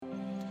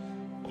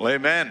Well,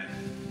 amen.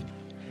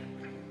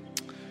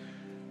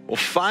 Well,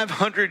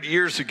 500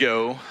 years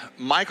ago,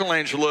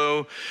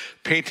 Michelangelo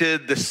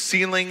painted the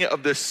ceiling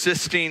of the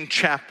Sistine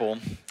Chapel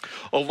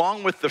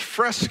along with the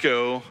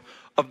fresco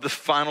of the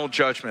Final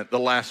Judgment, the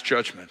Last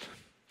Judgment.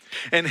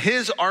 And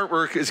his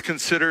artwork is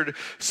considered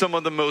some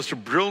of the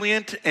most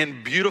brilliant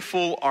and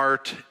beautiful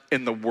art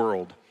in the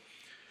world.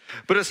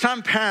 But as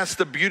time passed,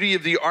 the beauty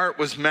of the art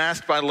was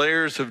masked by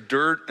layers of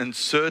dirt and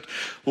soot,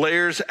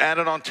 layers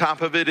added on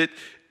top of it.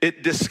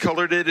 It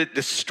discolored it. It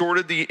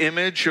distorted the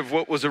image of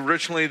what was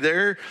originally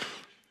there.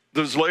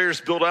 Those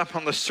layers built up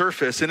on the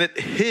surface, and it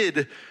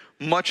hid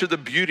much of the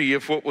beauty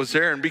of what was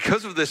there. And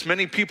because of this,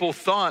 many people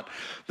thought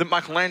that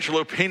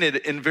Michelangelo painted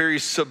in very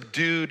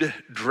subdued,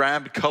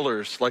 drab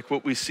colors, like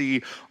what we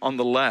see on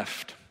the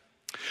left.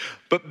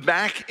 But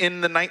back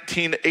in the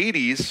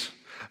 1980s,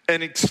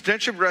 an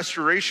extensive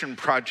restoration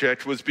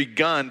project was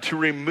begun to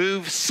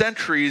remove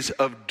centuries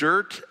of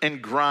dirt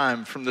and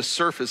grime from the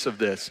surface of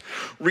this,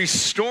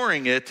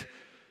 restoring it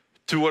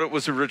to what it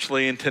was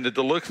originally intended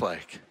to look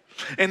like.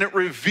 And it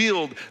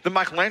revealed that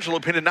Michelangelo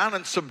painted not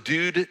in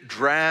subdued,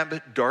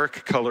 drab,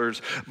 dark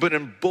colors, but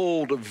in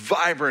bold,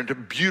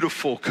 vibrant,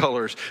 beautiful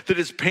colors, that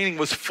his painting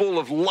was full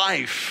of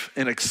life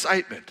and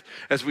excitement,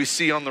 as we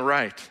see on the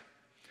right.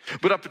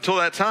 But up until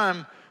that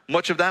time,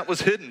 much of that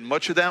was hidden.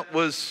 Much of that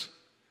was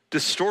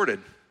distorted.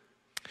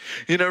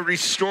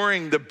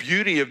 Restoring the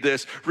beauty of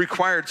this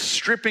required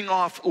stripping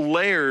off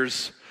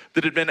layers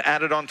that had been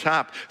added on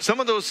top. Some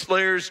of those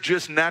layers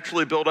just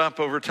naturally built up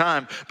over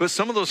time, but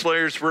some of those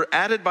layers were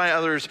added by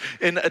others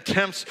in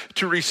attempts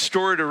to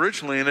restore it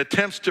originally, in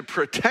attempts to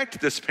protect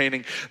this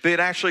painting. They had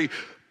actually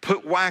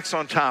put wax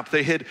on top.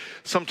 They had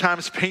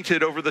sometimes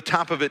painted over the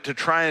top of it to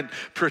try and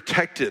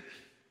protect it.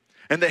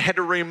 And they had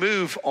to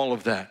remove all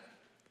of that.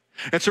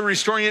 And so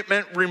restoring it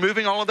meant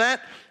removing all of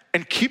that,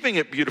 and keeping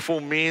it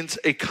beautiful means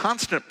a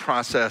constant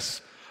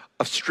process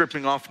of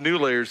stripping off new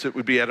layers that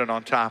would be added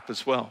on top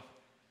as well.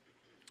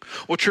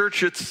 Well,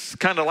 church, it's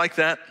kind of like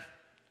that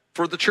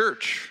for the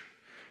church,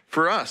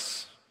 for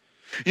us.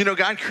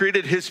 God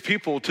created his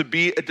people to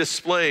be a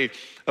display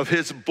of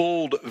his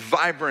bold,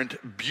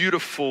 vibrant,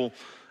 beautiful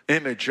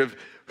image of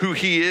who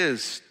he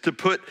is, to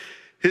put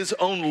his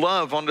own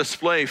love on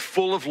display,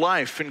 full of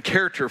life and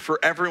character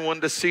for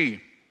everyone to see.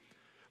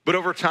 But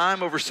over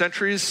time, over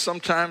centuries,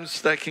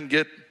 sometimes that can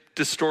get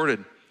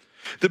distorted.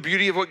 The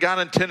beauty of what God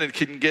intended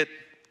can get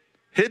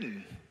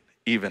hidden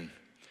even.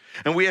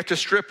 And we have to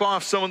strip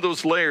off some of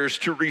those layers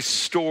to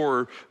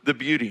restore the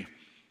beauty.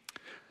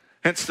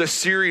 Hence the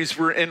series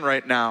we're in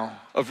right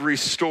now of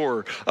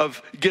Restore,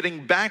 of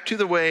getting back to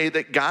the way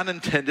that God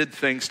intended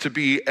things to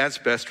be as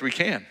best we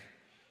can.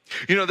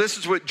 This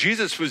is what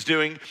Jesus was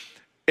doing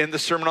in the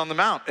Sermon on the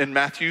Mount in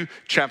Matthew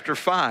chapter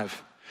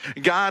 5.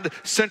 God,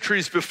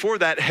 centuries before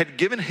that, had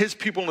given his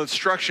people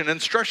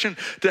instruction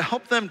to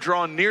help them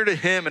draw near to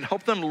him and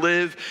help them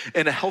live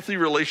in a healthy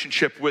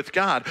relationship with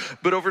God.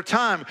 But over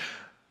time,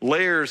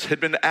 layers had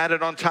been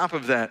added on top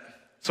of that.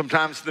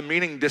 Sometimes the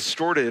meaning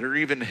distorted or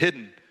even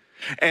hidden.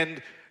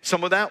 And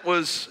some of that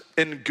was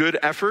in good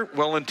effort,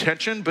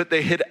 well-intentioned, but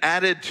they had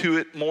added to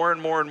it more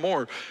and more and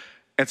more.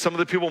 And some of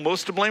the people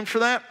most to blame for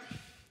that,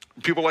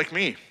 people like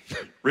me,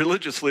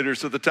 religious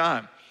leaders of the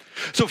time.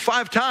 So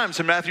 5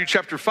 times in Matthew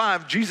chapter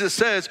 5, Jesus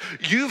says,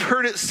 you've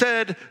heard it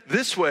said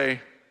this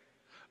way,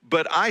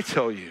 but I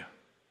tell you.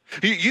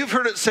 You've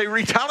heard it say,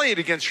 retaliate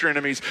against your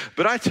enemies,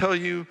 but I tell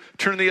you,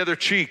 turn the other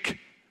cheek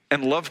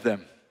and love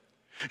them.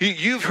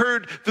 You've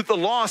heard that the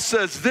law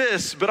says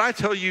this, but I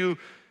tell you,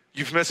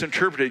 you've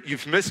misinterpreted it,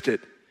 you've missed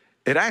it.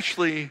 It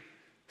actually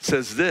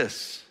says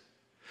this.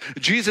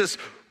 Jesus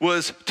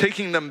was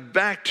taking them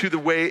back to the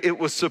way it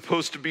was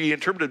supposed to be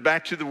interpreted,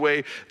 back to the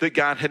way that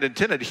God had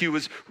intended. He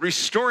was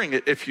restoring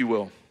it, if you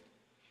will.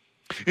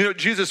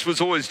 Jesus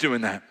was always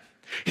doing that.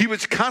 He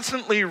was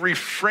constantly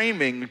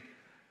reframing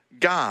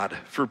God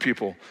for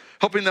people,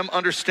 helping them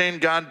understand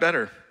God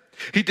better.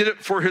 He did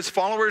it for his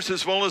followers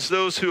as well as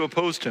those who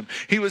opposed him.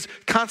 He was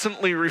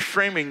constantly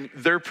reframing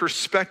their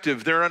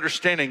perspective, their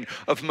understanding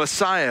of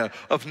Messiah,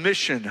 of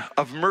mission,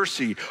 of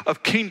mercy,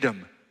 of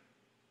kingdom,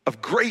 of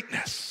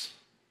greatness,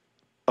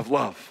 of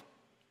love.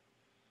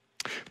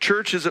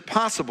 Church, is it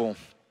possible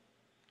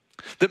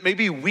that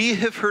maybe we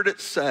have heard it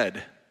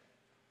said,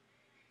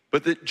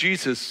 but that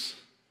Jesus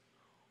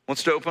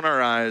wants to open our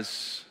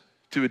eyes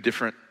to a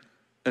different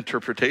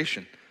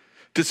interpretation,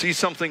 to see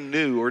something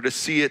new or to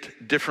see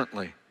it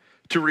differently,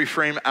 to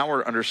reframe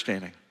our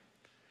understanding?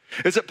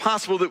 Is it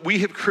possible that we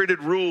have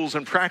created rules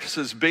and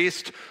practices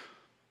based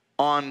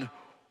on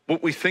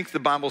what we think the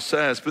Bible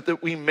says, but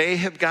that we may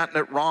have gotten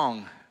it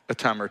wrong a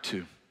time or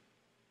two?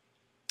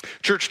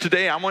 Church,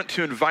 today I want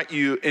to invite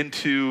you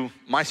into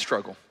my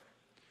struggle.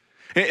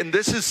 And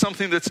this is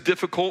something that's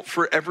difficult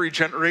for every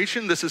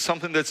generation. This is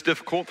something that's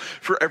difficult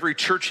for every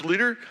church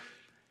leader.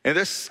 And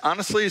this,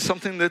 honestly, is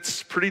something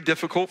that's pretty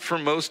difficult for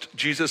most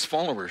Jesus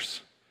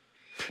followers.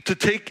 To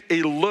take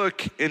a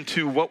look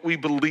into what we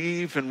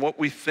believe and what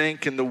we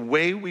think and the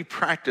way we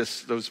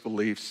practice those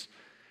beliefs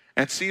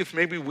and see if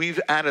maybe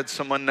we've added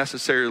some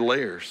unnecessary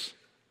layers.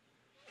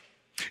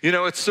 You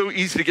know, it's so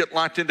easy to get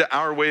locked into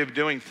our way of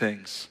doing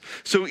things.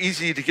 So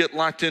easy to get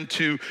locked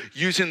into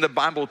using the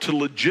Bible to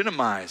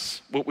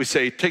legitimize what we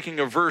say, taking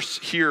a verse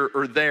here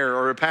or there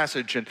or a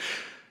passage and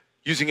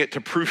using it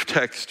to proof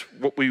text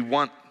what we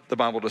want the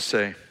Bible to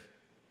say.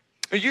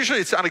 And usually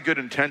it's out of good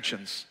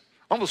intentions,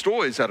 almost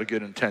always out of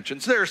good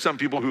intentions. There are some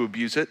people who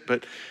abuse it,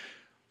 but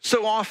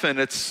so often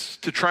it's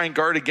to try and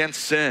guard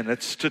against sin.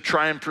 It's to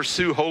try and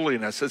pursue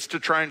holiness. It's to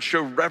try and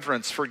show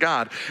reverence for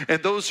God.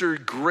 And those are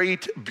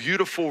great,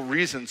 beautiful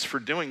reasons for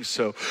doing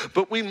so.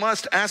 But we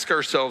must ask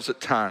ourselves at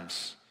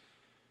times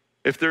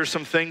if there's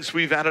some things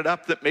we've added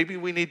up that maybe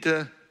we need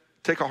to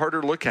take a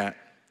harder look at,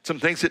 some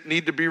things that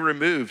need to be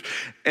removed.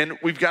 And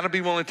we've got to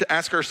be willing to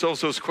ask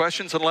ourselves those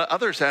questions and let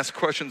others ask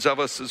questions of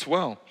us as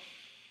well.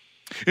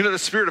 You know, the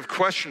spirit of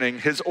questioning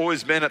has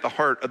always been at the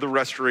heart of the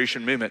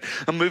Restoration movement,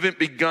 a movement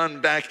begun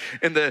back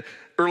in the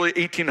early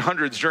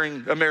 1800s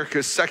during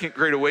America's Second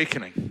Great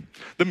Awakening,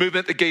 the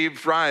movement that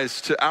gave rise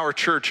to our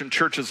church and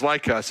churches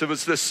like us. It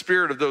was the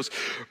spirit of those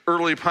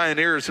early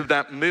pioneers of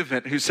that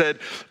movement who said,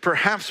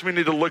 perhaps we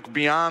need to look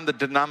beyond the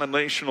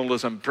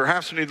denominationalism.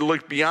 Perhaps we need to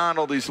look beyond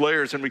all these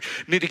layers, and we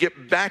need to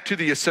get back to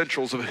the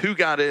essentials of who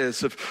God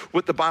is, of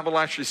what the Bible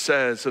actually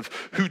says, of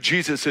who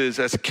Jesus is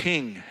as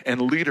king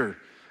and leader.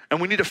 And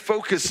we need to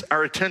focus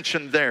our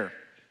attention there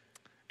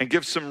and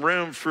give some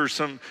room for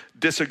some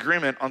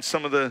disagreement on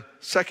some of the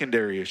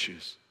secondary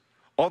issues.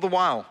 All the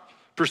while,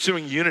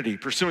 pursuing unity,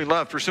 pursuing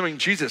love, pursuing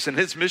Jesus and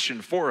his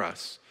mission for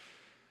us.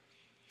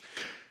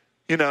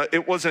 You know,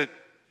 it wasn't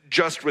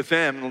just with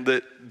them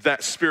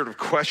that spirit of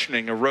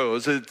questioning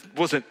arose. It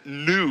wasn't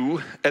new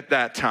at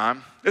that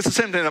time. It's the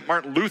same thing that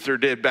Martin Luther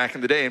did back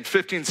in the day. In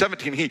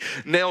 1517, he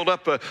nailed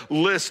up a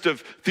list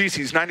of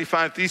theses,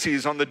 95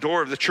 theses on the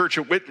door of the church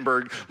at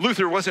Wittenberg.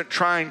 Luther wasn't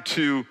trying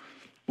to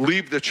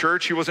leave the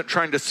church. He wasn't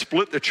trying to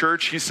split the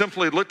church. He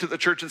simply looked at the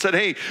church and said,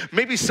 hey,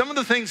 maybe some of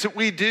the things that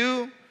we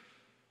do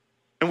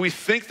and we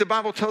think the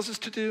Bible tells us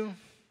to do,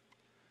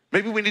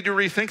 maybe we need to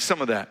rethink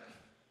some of that.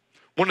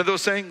 One of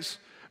those things,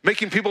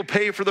 making people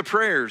pay for the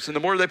prayers. And the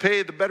more they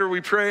pay, the better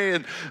we pray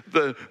and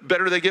the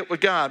better they get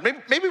with God.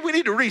 Maybe we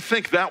need to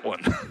rethink that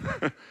one.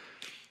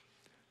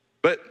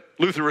 But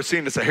Luther was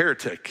seen as a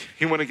heretic.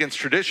 He went against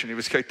tradition. He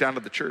was kicked out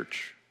of the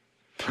church.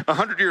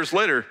 100 years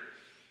later,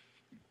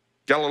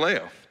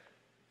 Galileo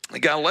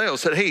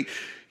said, hey,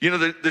 you know,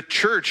 the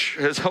church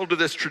has held to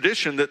this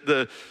tradition that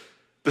the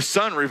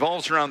sun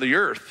revolves around the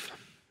earth.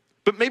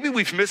 But maybe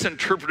we've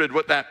misinterpreted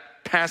what that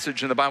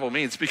passage in the Bible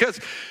means, because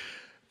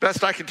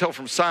best I can tell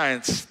from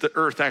science, the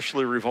earth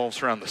actually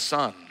revolves around the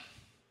sun.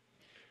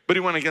 But he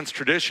went against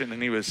tradition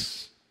and he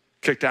was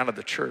kicked out of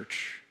the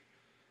church.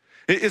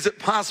 Is it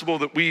possible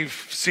that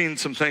we've seen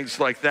some things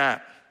like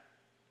that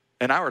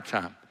in our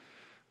time?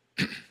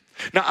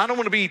 Now, I don't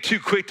want to be too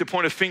quick to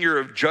point a finger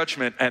of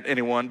judgment at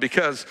anyone,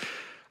 because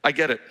I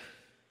get it.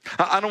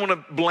 I don't want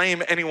to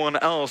blame anyone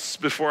else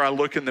before I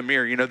look in the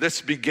mirror. You know, this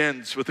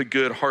begins with a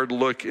good, hard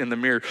look in the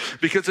mirror,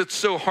 because it's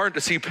so hard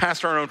to see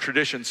past our own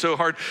tradition, so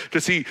hard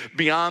to see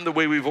beyond the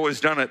way we've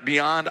always done it,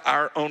 beyond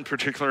our own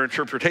particular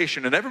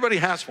interpretation. And everybody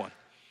has one.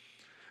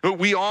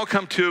 We all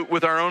come to it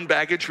with our own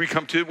baggage. We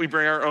come to it, we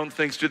bring our own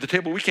things to the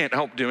table. We can't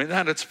help doing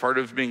that. It's part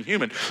of being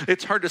human.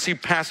 It's hard to see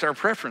past our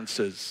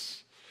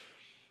preferences.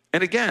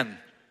 And again,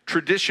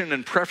 tradition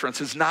and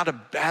preference is not a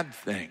bad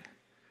thing.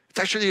 It's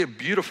actually a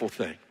beautiful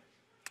thing.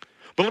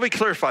 But let me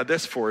clarify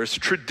this for us.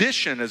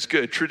 Tradition is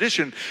good.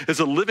 Tradition is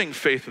a living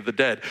faith of the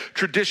dead.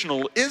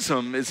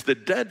 Traditionalism is the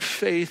dead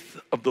faith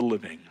of the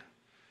living.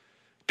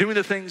 Doing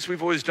the things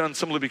we've always done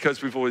simply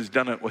because we've always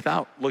done it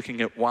without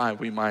looking at why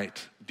we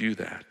might do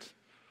that.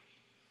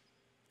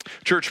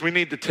 Church, we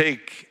need to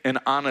take an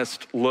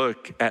honest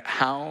look at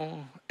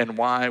how and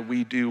why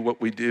we do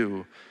what we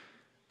do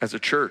as a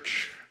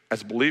church,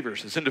 as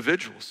believers, as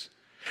individuals.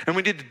 And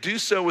we need to do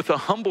so with a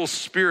humble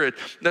spirit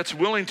that's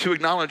willing to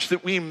acknowledge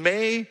that we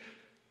may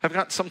have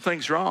got some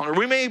things wrong, or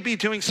we may be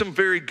doing some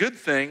very good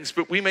things,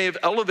 but we may have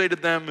elevated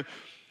them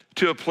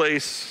to a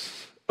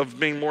place of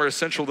being more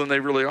essential than they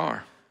really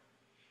are.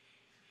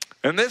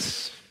 And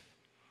this,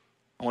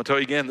 I want to tell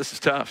you again, this is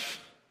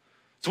tough.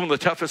 It's one of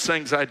the toughest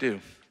things I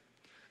do.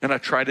 And I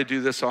try to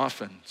do this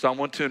often. So I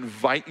want to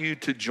invite you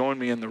to join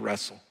me in the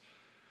wrestle.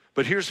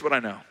 But here's what I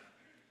know.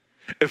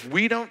 If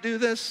we don't do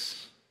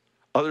this,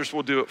 others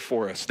will do it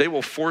for us. They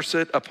will force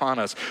it upon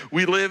us.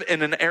 We live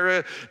in an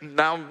era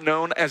now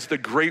known as the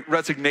Great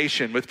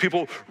Resignation, with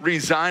people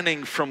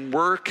resigning from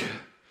work.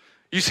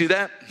 You see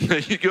that?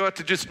 You go out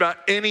to just about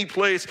any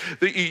place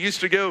that you used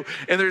to go,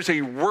 and there's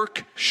a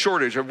worker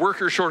shortage,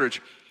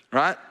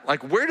 right?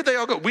 Like, where did they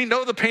all go? We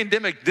know the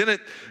pandemic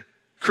didn't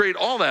create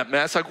all that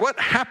mess. Like, what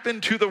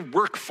happened to the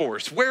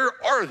workforce? Where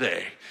are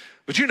they?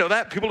 But you know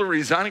that. People are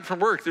resigning from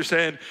work. They're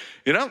saying,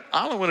 you know,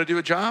 I only want to do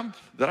a job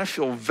that I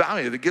feel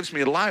value, that gives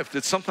me a life,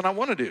 that's something I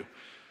want to do.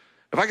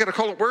 If I got to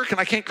call it work and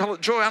I can't call it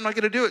joy, I'm not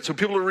going to do it. So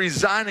people are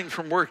resigning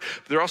from work.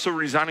 But they're also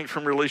resigning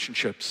from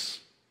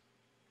relationships.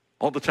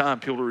 All the time,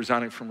 people are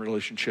resigning from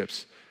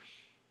relationships.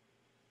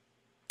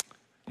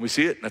 And we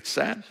see it, and that's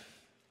sad.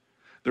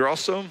 There are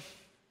also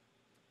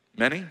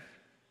many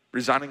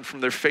resigning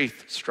from their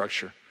faith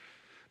structure.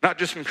 Not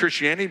just from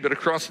Christianity, but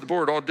across the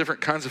board, all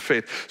different kinds of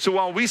faith. So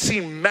while we see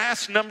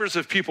mass numbers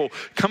of people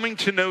coming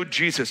to know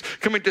Jesus,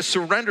 coming to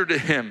surrender to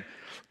him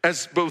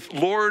as both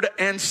Lord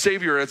and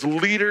Savior, as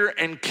leader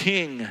and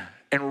king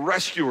and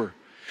rescuer,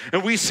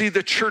 and we see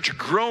the church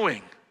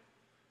growing,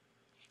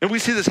 and we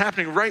see this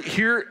happening right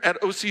here at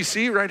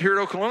OCC, right here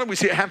at Okolona. We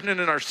see it happening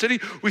in our city.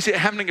 We see it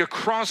happening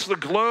across the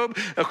globe,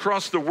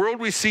 across the world.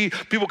 We see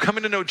people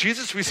coming to know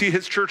Jesus. We see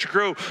his church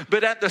grow.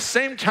 But at the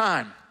same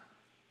time,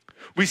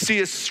 we see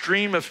a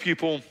stream of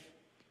people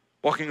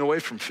walking away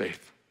from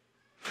faith,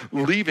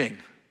 leaving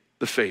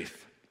the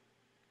faith.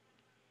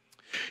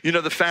 You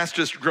know, the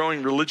fastest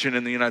growing religion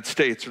in the United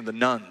States are the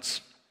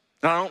nuns.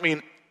 Now, I don't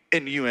mean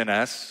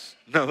N-U-N-S.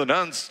 No, the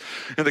nuns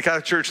in the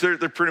Catholic Church, they're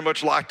pretty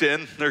much locked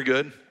in. They're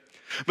good.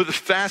 But the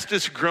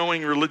fastest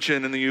growing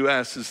religion in the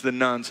U.S. is the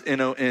nuns,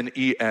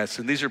 N-O-N-E-S.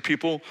 And these are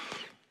people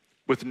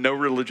with no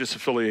religious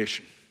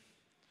affiliation.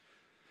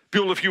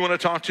 People, if you want to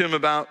talk to them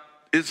about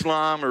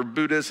Islam or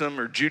Buddhism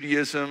or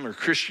Judaism or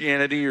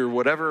Christianity or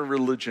whatever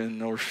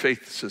religion or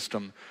faith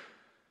system,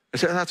 I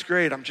say, that's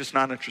great, I'm just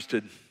not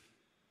interested.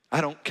 I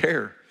don't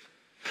care.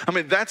 I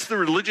mean, that's the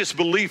religious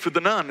belief of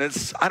the nun.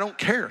 It's, I don't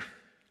care.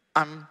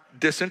 I'm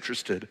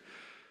disinterested.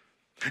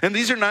 And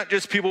these are not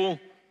just people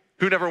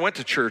who never went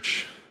to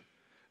church.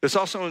 This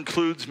also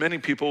includes many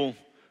people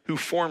who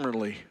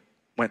formerly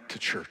went to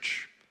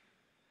church.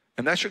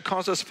 And that should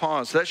cause us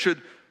pause. That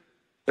should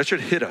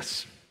hit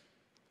us.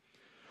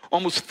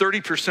 Almost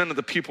 30% of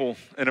the people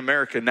in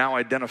America now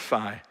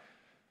identify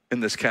in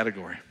this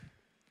category.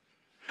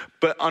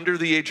 But under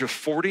the age of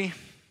 40,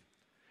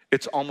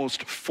 it's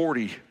almost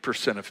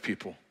 40% of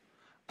people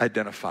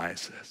identify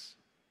as this.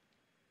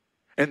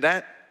 And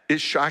that is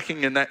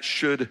shocking, and that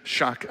should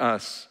shock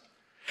us.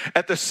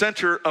 At the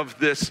center of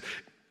this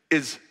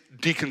is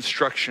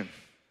deconstruction.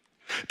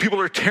 People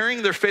are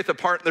tearing their faith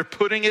apart, and they're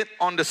putting it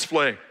on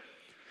display.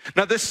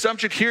 Now, this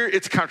subject here,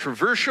 it's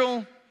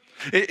controversial.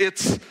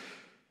 It's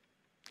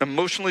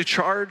emotionally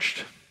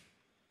charged.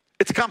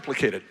 It's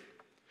complicated.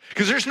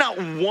 Because there's not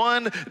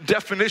one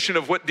definition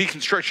of what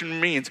deconstruction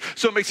means.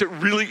 So it makes it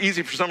really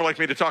easy for someone like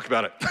me to talk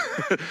about it.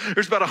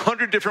 There's about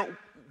 100 different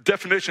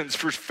definitions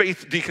for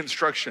faith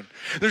deconstruction.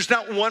 There's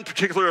not one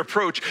particular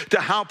approach to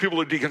how people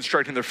are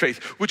deconstructing their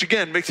faith, which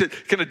again makes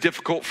it kind of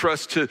difficult for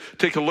us to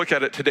take a look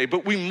at it today.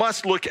 But we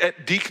must look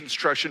at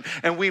deconstruction,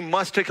 and we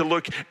must take a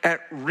look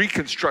at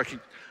reconstructing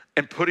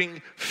and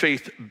putting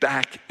faith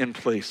back in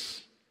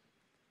place.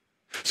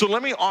 So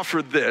let me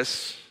offer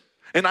this,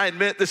 and I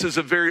admit this is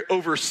a very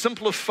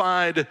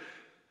oversimplified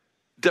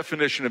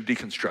definition of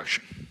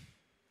deconstruction.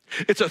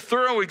 It's a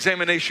thorough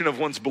examination of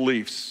one's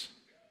beliefs.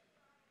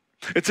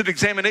 It's an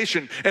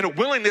examination and a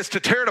willingness to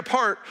tear it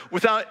apart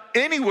without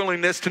any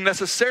willingness to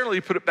necessarily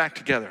put it back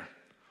together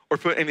or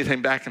put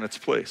anything back in its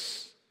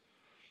place.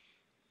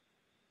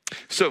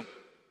 So,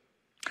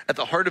 at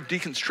the heart of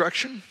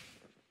deconstruction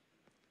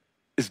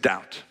is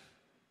doubt.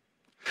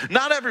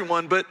 Not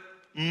everyone, but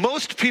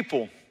most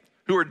people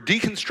who are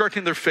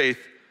deconstructing their faith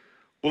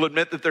will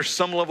admit that there's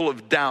some level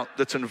of doubt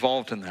that's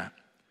involved in that.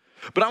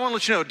 But I want to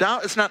let you know,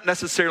 doubt is not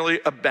necessarily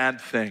a bad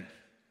thing.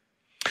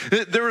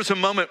 There was a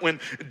moment when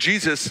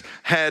Jesus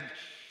had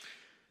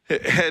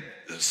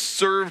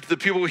served the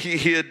people.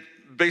 He had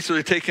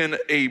basically taken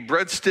a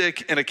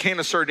breadstick and a can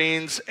of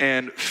sardines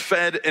and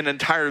fed an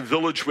entire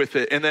village with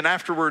it. And then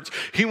afterwards,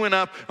 he went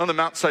up on the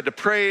mountainside to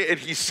pray, and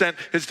he sent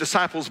his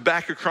disciples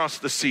back across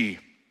the sea.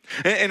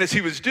 And as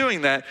he was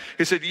doing that,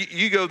 he said,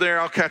 you go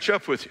there, I'll catch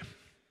up with you.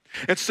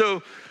 And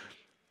so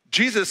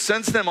Jesus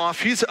sends them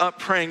off. He's up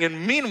praying.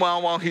 And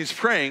meanwhile, while he's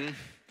praying,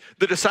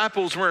 the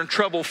disciples were in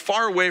trouble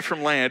far away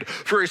from land,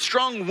 for a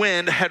strong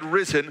wind had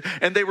risen,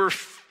 and they were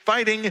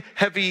fighting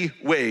heavy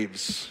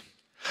waves.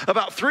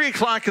 About 3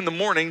 o'clock in the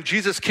morning,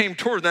 Jesus came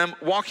toward them,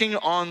 walking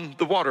on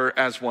the water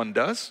as one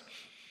does.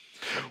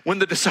 When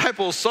the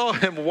disciples saw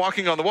him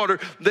walking on the water,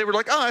 they were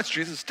like, oh, that's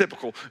Jesus,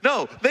 typical.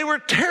 No, they were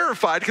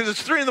terrified because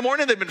it's 3 in the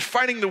morning. They've been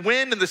fighting the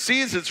wind and the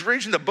seas. It's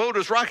raging. The boat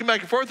is rocking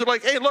back and forth. They're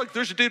like, hey, look,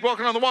 there's a dude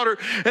walking on the water.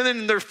 And then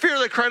in their fear,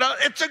 they cried out,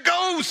 it's a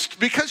ghost,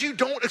 because you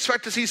don't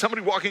expect to see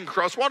somebody walking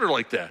across water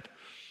like that.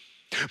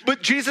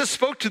 But Jesus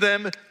spoke to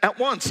them at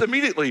once,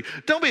 immediately.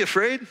 Don't be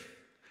afraid.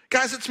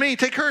 Guys, it's me.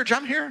 Take courage.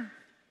 I'm here.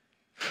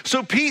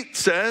 So Pete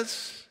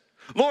says,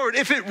 Lord,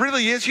 if it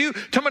really is you,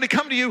 tell me to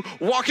come to you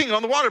walking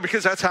on the water,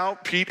 because that's how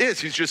Pete is.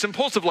 He's just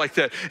impulsive like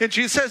that. And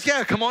Jesus says,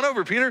 yeah, come on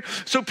over, Peter.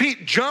 So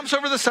Pete jumps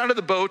over the side of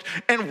the boat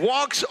and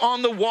walks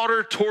on the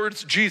water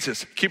towards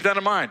Jesus. Keep that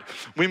in mind.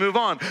 We move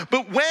on.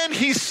 But when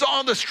he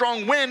saw the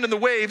strong wind and the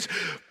waves,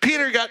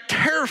 Peter got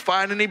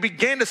terrified and he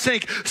began to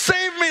sink.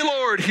 Save me,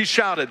 Lord, he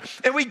shouted.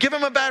 And we give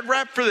him a bad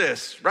rap for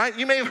this, right?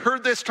 You may have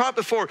heard this taught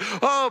before.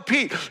 Oh,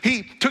 Pete,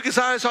 he took his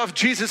eyes off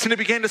Jesus and he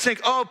began to sink.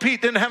 Oh,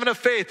 Pete didn't have enough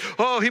faith.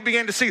 Oh, he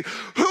began to sink.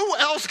 Who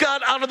else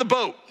got out of the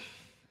boat?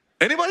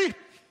 Anybody?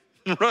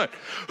 Right.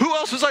 Who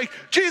else was like,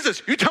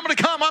 Jesus, you tell me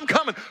to come, I'm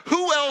coming.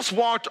 Who else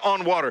walked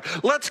on water?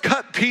 Let's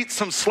cut Pete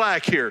some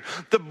slack here.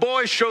 The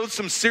boy showed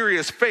some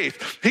serious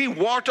faith. He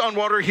walked on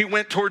water, he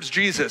went towards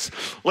Jesus.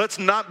 Let's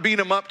not beat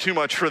him up too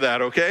much for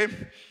that, okay?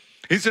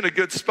 He's in a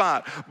good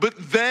spot. But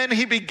then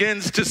he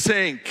begins to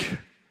sink.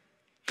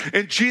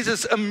 And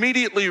Jesus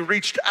immediately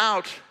reached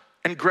out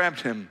and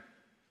grabbed him.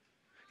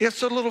 You have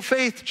so little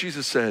faith,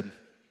 Jesus said.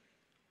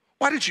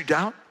 Why did you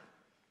doubt?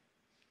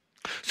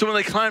 So when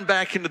they climbed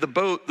back into the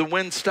boat, the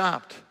wind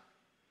stopped.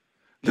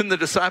 Then the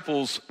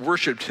disciples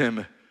worshiped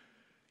him.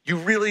 You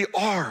really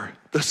are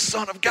the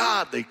Son of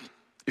God, they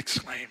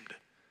exclaimed.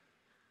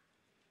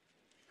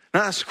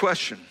 Now ask the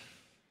question,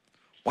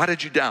 why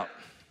did you doubt?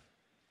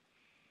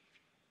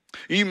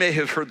 You may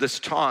have heard this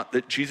taught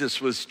that Jesus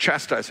was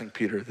chastising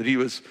Peter, that he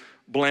was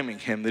blaming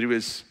him, that he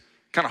was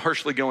kind of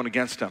harshly going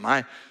against him.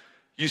 I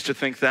used to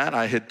think that.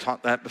 I had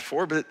taught that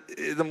before, but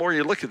the more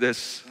you look at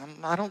this,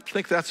 I don't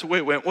think that's the way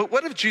it went.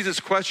 What if Jesus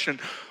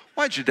questioned,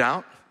 why'd you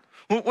doubt?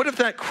 What if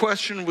that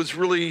question was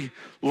really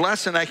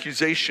less an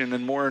accusation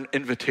and more an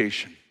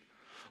invitation?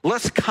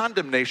 Less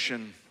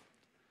condemnation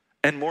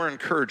and more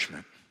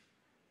encouragement.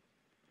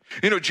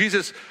 You know,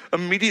 Jesus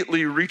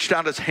immediately reached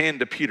out his hand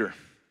to Peter.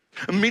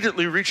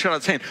 Immediately reached out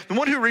his hand. The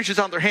one who reaches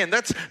out their hand,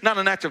 that's not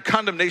an act of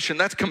condemnation,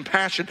 that's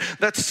compassion,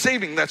 that's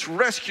saving, that's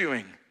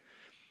rescuing.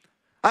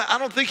 I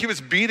don't think he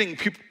was beating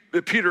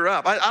Peter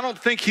up. I don't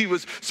think he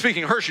was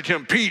speaking harshly to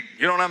him. Pete,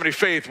 you don't have any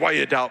faith, why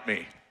you doubt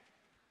me?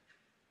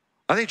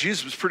 I think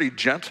Jesus was pretty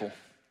gentle.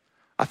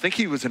 I think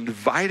he was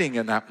inviting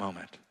in that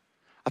moment.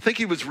 I think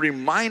he was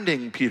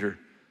reminding Peter,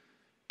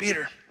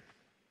 you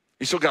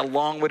still got a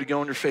long way to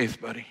go in your faith,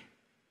 buddy.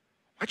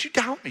 Why'd you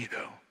doubt me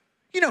though?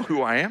 You know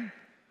who I am.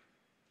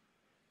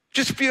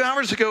 Just a few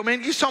hours ago,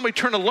 man, you saw me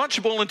turn a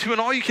Lunchable into an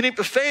all-you-can-eat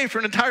buffet for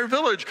an entire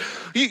village.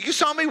 You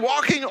saw me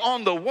walking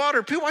on the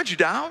water. Pete, why'd you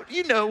doubt?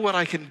 You know what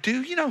I can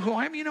do. You know who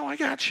I am. You know I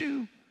got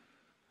you.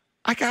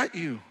 I got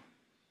you.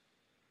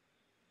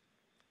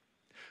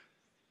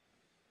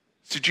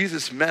 So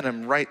Jesus met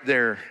him right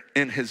there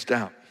in his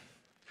doubt.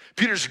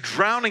 Peter's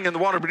drowning in the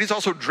water, but he's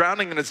also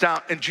drowning in his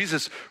doubt. And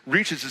Jesus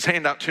reaches his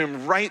hand out to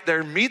him right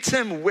there, meets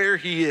him where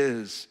he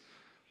is.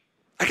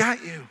 I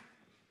got you.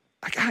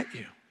 I got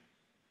you.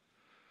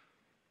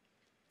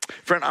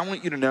 Friend, I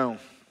want you to know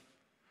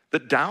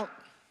that doubt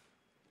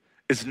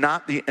is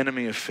not the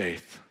enemy of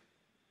faith.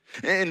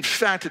 In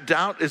fact,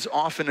 doubt is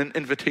often an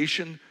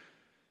invitation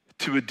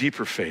to a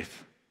deeper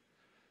faith,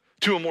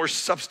 to a more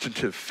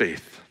substantive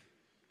faith.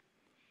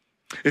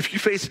 If you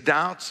face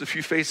doubts, if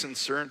you face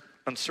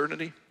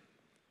uncertainty,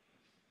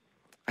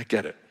 I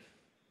get it.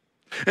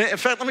 In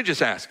fact, let me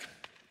just ask,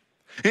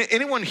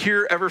 anyone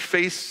here ever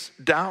face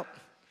doubt?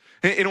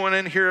 Anyone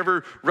in here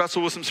ever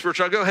wrestle with some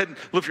spiritual? Go ahead and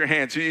lift your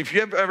hands. If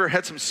you have ever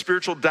had some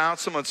spiritual doubt,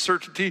 some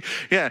uncertainty,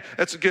 yeah,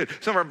 that's good.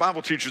 Some of our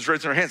Bible teachers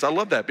raising their hands. I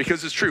love that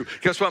because it's true.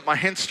 Guess what? My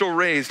hand's still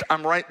raised.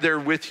 I'm right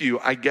there with you.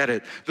 I get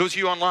it. Those of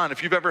you online,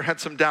 if you've ever had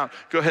some doubt,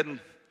 go ahead and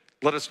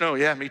let us know.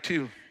 Yeah, me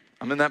too.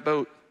 I'm in that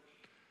boat.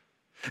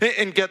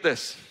 And get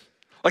this.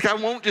 Like, I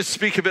won't just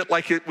speak of it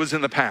like it was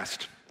in the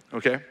past,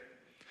 okay?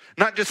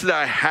 Not just that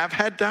I have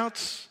had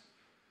doubts,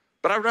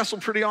 but I wrestle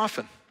pretty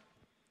often.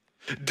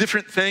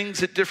 Different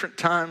things at different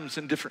times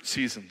and different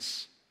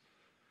seasons.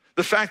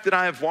 The fact that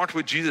I have walked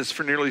with Jesus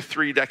for nearly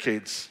 3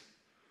 decades,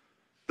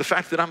 the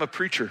fact that I'm a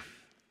preacher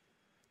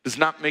does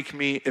not make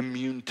me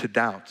immune to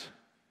doubt.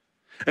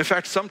 In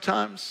fact,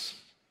 sometimes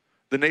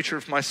the nature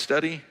of my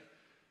study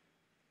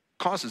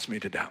causes me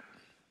to doubt.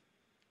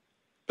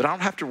 But I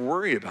don't have to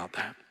worry about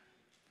that.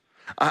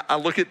 I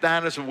look at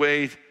that as a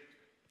way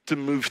to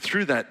move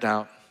through that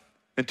doubt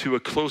into a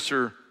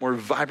closer, more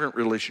vibrant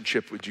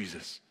relationship with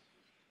Jesus.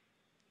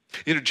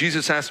 You know,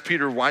 Jesus asked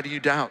Peter, why do you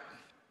doubt?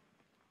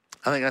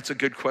 I think that's a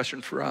good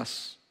question for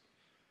us.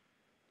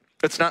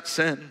 It's not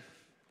sin.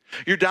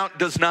 Your doubt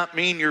does not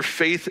mean your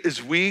faith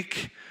is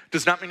weak,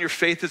 does not mean your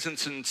faith isn't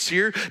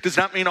sincere, does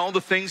not mean all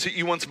the things that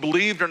you once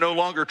believed are no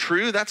longer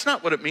true. That's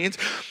not what it means.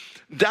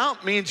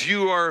 Doubt means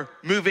you are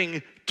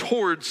moving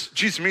towards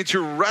Jesus. It means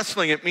you're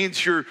wrestling. It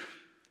means you're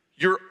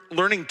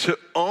learning to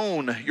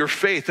own your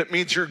faith. It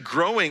means you're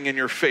growing in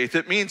your faith.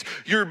 It means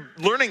you're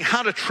learning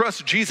how to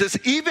trust Jesus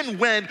even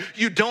when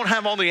you don't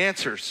have all the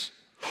answers,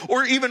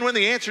 or even when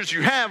the answers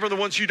you have are the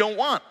ones you don't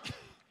want.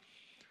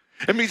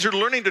 It means you're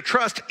learning to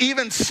trust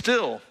even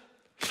still.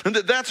 And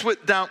that's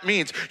what doubt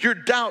means. Your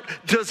doubt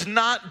does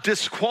not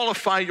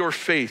disqualify your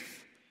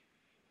faith.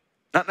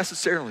 Not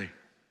necessarily.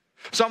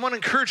 So I want to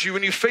encourage you,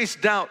 when you face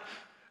doubt,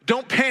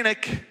 don't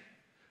panic,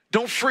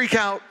 don't freak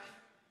out,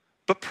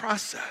 but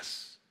process.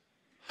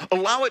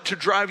 Allow it to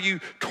drive you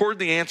toward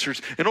the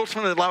answers, and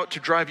ultimately allow it to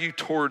drive you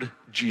toward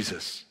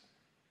Jesus.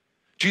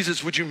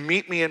 Jesus, would you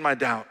meet me in my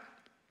doubt?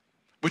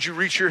 Would you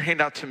reach your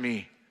hand out to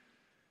me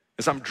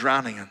as I'm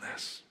drowning in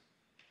this?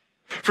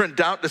 Friend,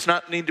 doubt does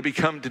not need to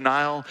become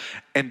denial,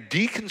 and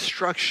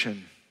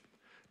deconstruction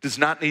does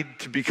not need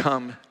to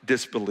become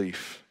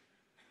disbelief.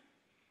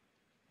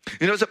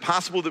 You know, is it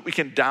possible that we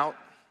can doubt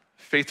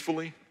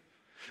faithfully?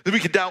 That we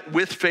can doubt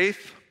with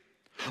faith?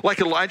 Like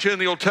Elijah in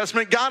the Old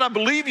Testament, God, I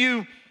believe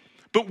you,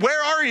 but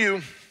where are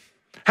you?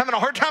 Having a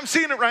hard time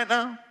seeing it right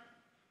now.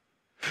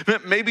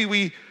 Maybe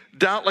we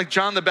doubt like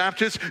John the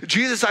Baptist.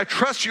 Jesus, I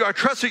trust you. I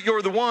trust that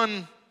you're the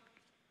one.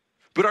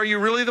 But are you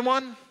really the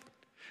one?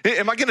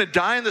 Am I going to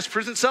die in this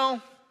prison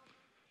cell?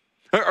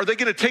 Are they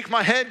going to take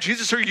my head?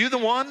 Jesus, are you the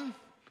one?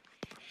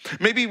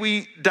 Maybe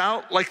we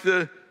doubt like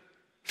the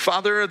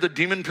father of the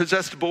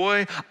demon-possessed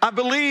boy. I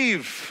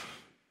believe.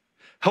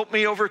 Help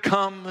me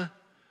overcome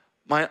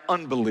my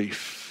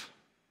unbelief.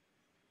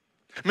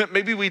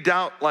 Maybe we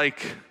doubt like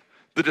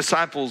the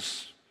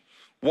disciples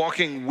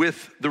walking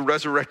with the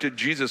resurrected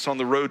Jesus on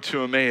the road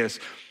to Emmaus.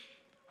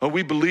 Oh,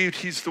 we believed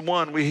he's the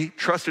one. We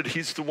trusted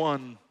he's the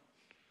one.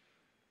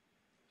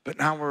 But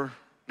now we're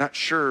not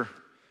sure.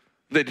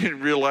 They didn't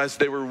realize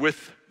they were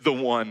with the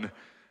one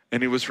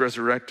and he was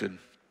resurrected.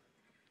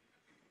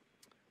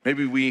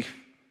 Maybe we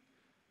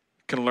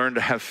can learn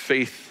to have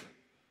faith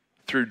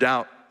through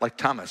doubt like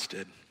Thomas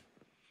did.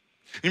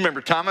 You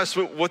remember Thomas?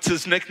 What's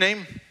his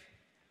nickname?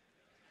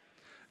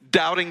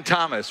 Doubting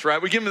Thomas,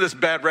 right? We give him this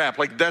bad rap.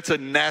 Like, that's a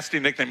nasty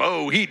nickname.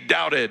 Oh, he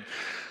doubted.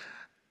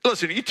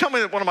 Listen, you tell me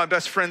that one of my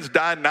best friends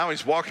died and now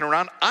he's walking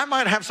around, I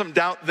might have some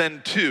doubt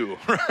then too,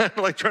 right?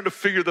 Like trying to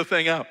figure the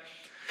thing out.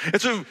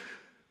 And so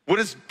what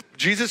does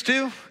Jesus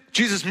do?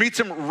 Jesus meets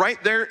him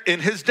right there in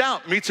his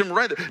doubt, meets him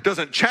right there.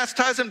 Doesn't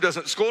chastise him,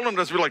 doesn't scold him,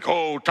 doesn't be like,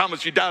 oh,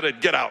 Thomas, you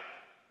doubted, get out.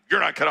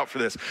 You're not cut out for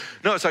this.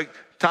 No, it's like,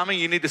 Tommy,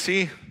 you need to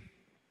see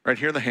right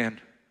here in the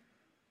hand,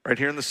 right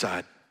here in the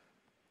side.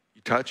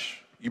 You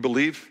touch, you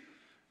believe,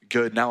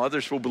 good. Now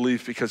others will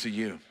believe because of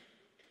you.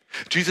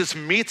 Jesus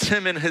meets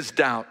him in his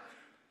doubt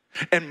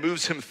and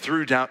moves him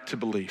through doubt to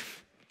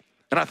belief.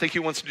 And I think he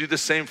wants to do the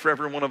same for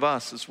every one of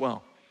us as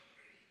well.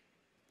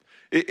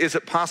 Is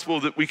it possible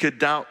that we could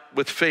doubt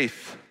with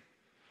faith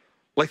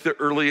like the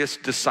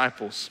earliest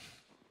disciples?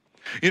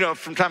 You know,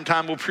 from time to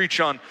time we'll preach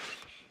on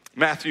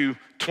Matthew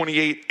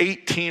 28,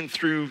 18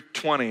 through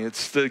 20.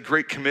 It's the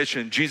Great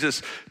Commission.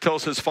 Jesus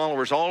tells his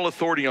followers, all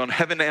authority on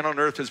heaven and on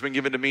earth has been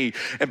given to me.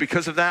 And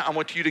because of that, I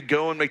want you to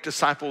go and make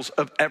disciples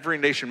of every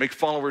nation, make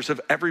followers of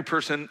every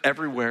person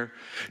everywhere,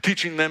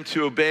 teaching them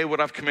to obey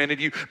what I've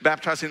commanded you,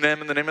 baptizing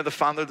them in the name of the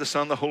Father, the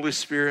Son, the Holy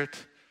Spirit.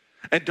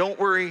 And don't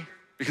worry,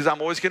 because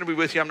I'm always going to be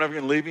with you. I'm never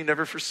going to leave you,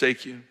 never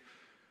forsake you.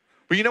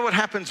 But you know what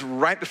happens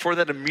right before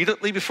that,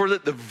 immediately before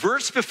that, the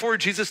verse before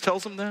Jesus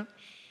tells them that?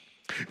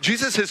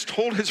 Jesus has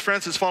told his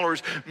friends, his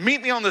followers,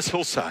 meet me on this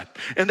hillside.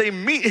 And they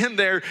meet him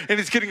there, and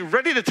he's getting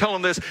ready to tell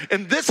them this.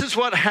 And this is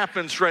what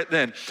happens right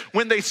then.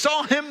 When they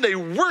saw him, they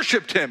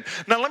worshiped him.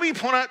 Now, let me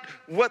point out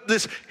what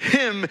this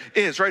him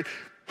is, right?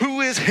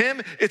 Who is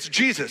him? It's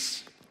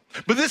Jesus.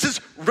 But this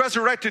is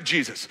resurrected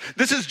Jesus.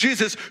 This is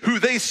Jesus who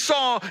they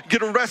saw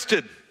get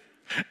arrested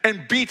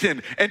and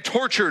beaten and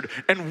tortured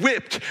and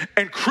whipped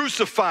and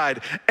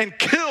crucified and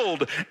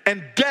killed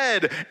and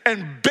dead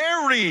and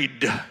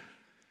buried.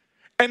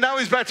 And now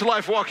he's back to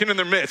life walking in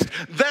their midst.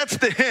 That's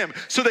the him.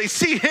 So they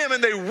see him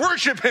and they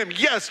worship him.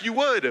 Yes, you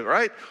would,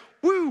 right?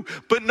 Woo.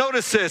 But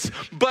notice this.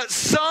 But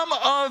some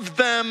of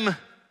them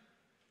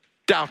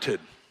doubted.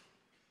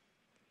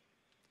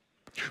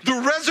 The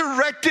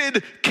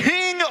resurrected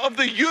King of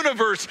the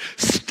universe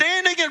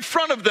standing in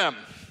front of them.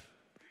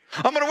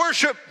 I'm going to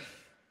worship,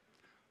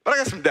 but I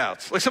got some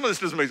doubts. Like some of this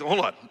doesn't make sense.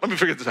 Hold on. Let me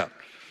figure this out.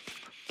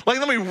 Like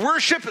let me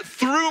worship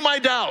through my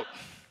doubt.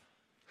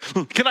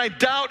 Can I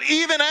doubt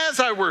even as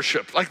I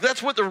worship? Like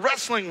that's what they're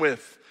wrestling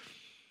with.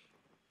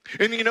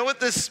 And you know what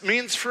this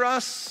means for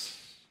us?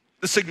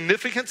 The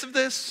significance of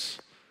this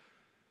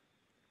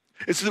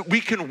is that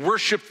we can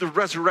worship the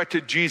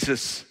resurrected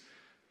Jesus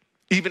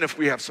even if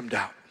we have some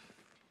doubt.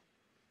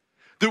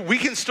 That we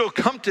can still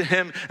come to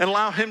him and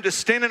allow him to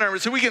stand in our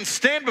midst. So we can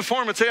stand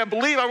before him and say, I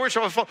believe, I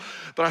worship, I fall,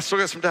 but I still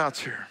got some doubts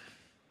here.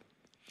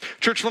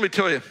 Church, let me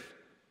tell you,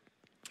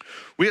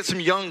 we had some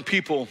young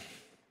people,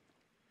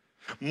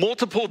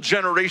 multiple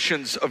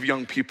generations of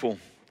young people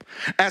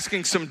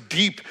asking some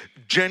deep,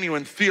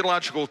 genuine,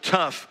 theological,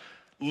 tough,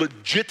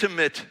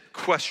 legitimate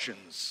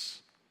questions.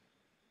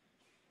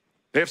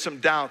 They have some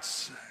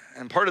doubts,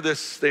 and part of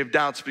this, they have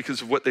doubts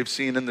because of what they've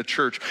seen in the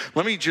church.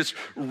 Let me just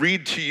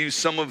read to you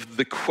some of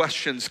the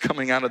questions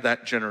coming out of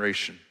that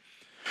generation.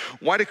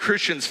 Why do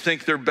Christians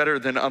think they're better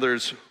than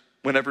others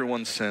when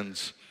everyone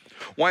sins?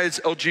 Why is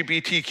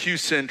LGBTQ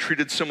sin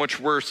treated so much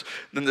worse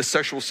than the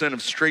sexual sin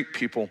of straight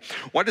people?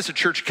 Why does the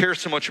church care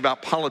so much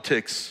about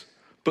politics,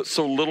 but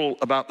so little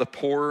about the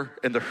poor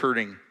and the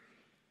hurting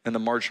and the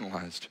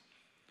marginalized?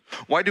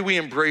 Why do we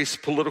embrace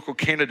political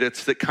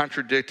candidates that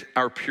contradict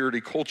our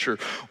purity culture?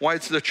 Why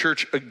is the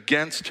church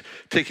against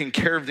taking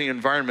care of the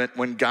environment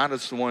when God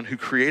is the one who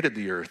created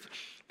the earth?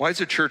 Why is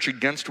the church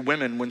against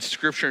women when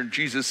Scripture and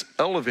Jesus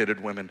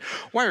elevated women?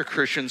 Why are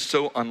Christians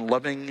so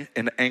unloving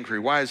and angry?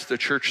 Why is the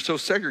church so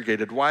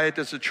segregated? Why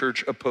does the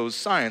church oppose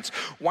science?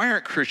 Why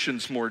aren't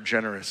Christians more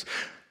generous?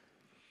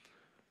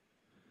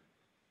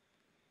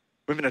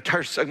 We have an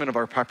entire segment of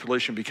our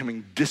population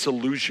becoming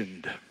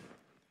disillusioned.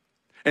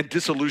 And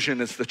disillusion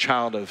is the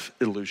child of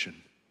illusion.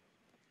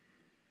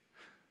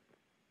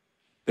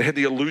 They had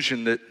the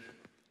illusion that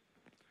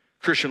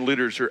Christian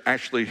leaders are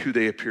actually who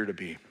they appear to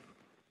be.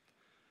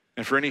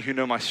 And for any who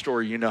know my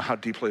story, you know how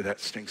deeply that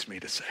stings me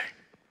to say.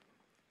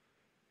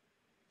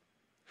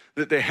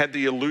 That they had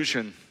the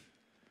illusion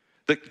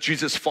that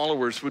Jesus'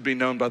 followers would be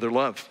known by their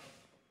love.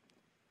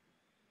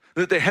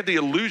 That they had the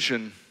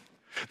illusion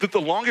that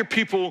the longer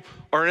people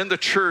are in the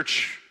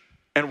church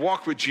and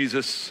walk with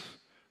Jesus,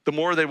 the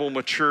more they will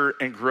mature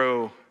and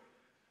grow,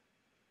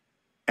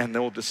 and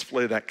they'll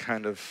display that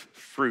kind of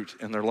fruit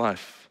in their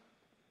life.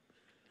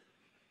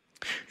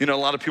 You know, a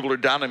lot of people are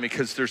doubting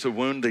because there's a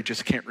wound they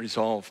just can't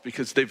resolve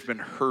because they've been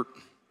hurt.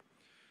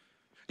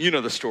 You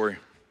know the story.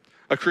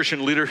 A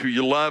Christian leader who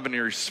you love and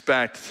you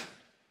respect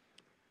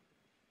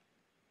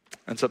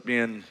ends up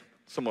being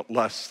somewhat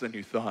less than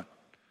you thought.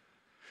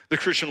 The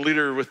Christian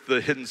leader with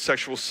the hidden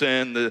sexual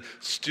sin, the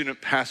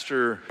student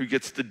pastor who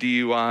gets the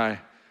DUI,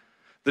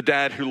 the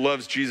dad who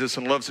loves Jesus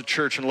and loves the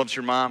church and loves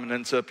your mom and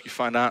ends up, you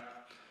find out,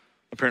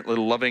 apparently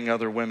loving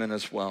other women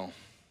as well.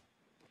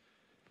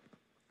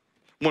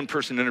 One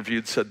person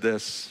interviewed said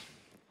this: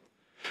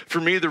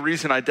 "For me, the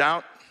reason I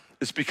doubt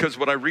is because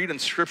what I read in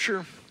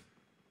Scripture,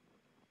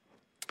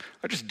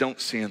 I just don't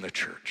see in the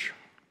church."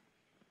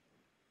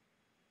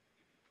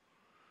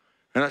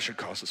 And that should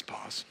cause us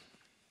pause.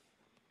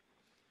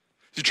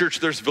 See, church,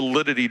 there's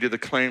validity to the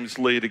claims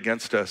laid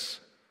against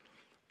us.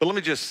 But let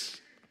me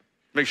just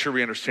make sure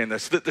we understand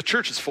this. That the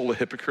church is full of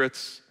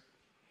hypocrites.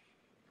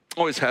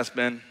 Always has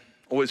been,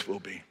 always will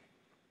be.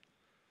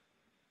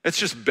 It's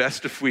just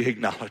best if we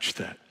acknowledge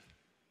that.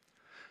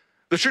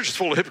 The church is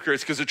full of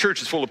hypocrites because the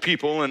church is full of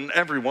people, and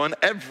everyone,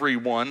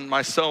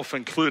 myself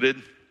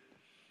included,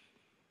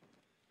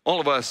 all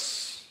of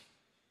us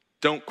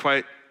don't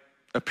quite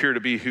appear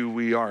to be who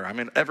we are. I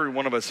mean, every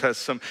one of us has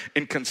some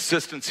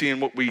inconsistency in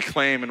what we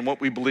claim and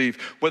what we believe,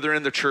 whether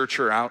in the church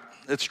or out.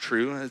 It's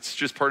true. It's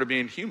just part of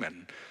being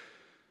human.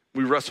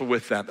 We wrestle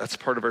with that. That's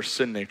part of our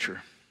sin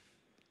nature.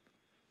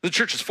 The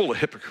church is full of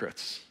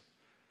hypocrites.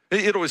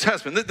 It always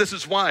has been. This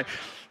is why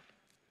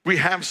we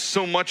have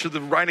so much of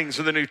the writings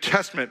of the New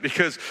Testament,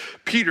 because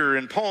Peter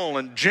and Paul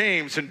and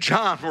James and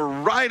John were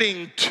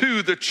writing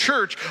to the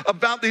church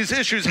about these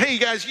issues. Hey, you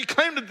guys, you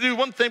claim to do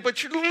one thing,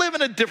 but you're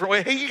living a different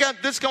way. Hey, you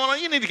got this going on.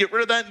 You need to get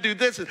rid of that and do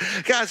this. And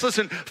guys,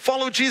 listen,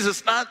 follow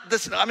Jesus, not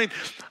this. I mean,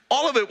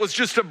 all of it was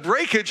just a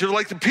breakage of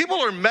like, the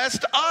people are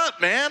messed up,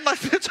 man. Like,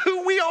 that's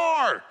who we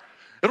are.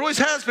 It always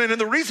has been.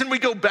 And the reason we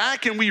go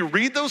back and we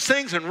read those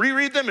things and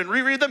reread them,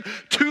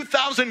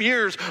 2,000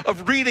 years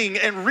of reading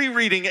and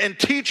rereading and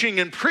teaching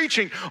and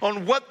preaching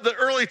on what the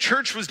early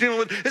church was dealing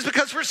with, is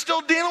because we're still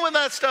dealing with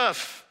that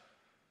stuff.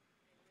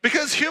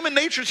 Because human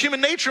nature is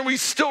human nature, and we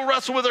still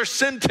wrestle with our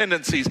sin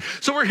tendencies.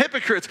 So we're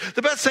hypocrites.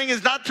 The best thing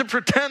is not to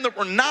pretend that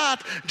we're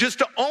not, just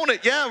to own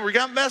it. Yeah, we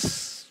got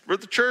mess. We're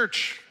the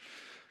church.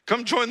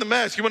 Come join the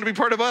mess. You want to be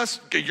part of us?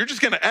 Okay, you're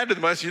just going to add to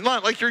the mess. You're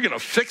not like you're going to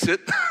fix it.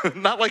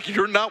 Not like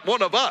you're not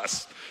one of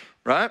us,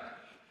 right?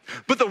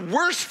 But the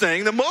worst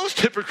thing, the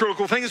most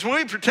hypocritical thing is when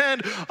we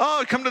pretend,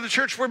 oh, come to the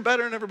church, we're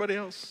better than everybody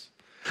else.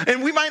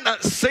 And we might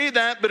not say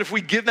that, but if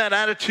we give that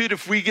attitude,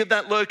 if we give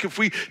that look, if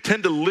we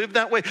tend to live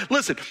that way,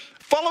 listen,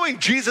 following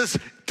Jesus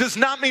does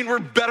not mean we're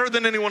better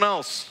than anyone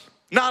else.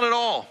 Not at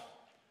all.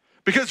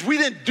 Because we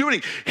didn't do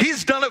anything.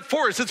 He's done it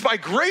for us. It's by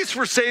grace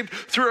we're saved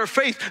through our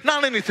faith,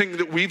 not anything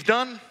that we've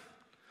done.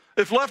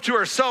 If left to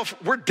ourselves,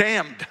 we're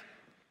damned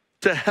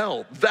to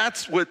hell.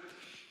 That's what.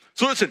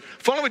 So listen,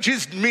 following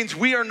Jesus means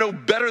we are no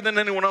better than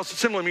anyone else. It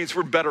simply means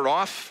we're better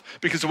off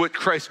because of what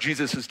Christ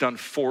Jesus has done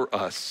for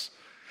us.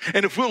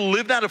 And if we'll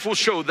live that, if we'll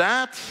show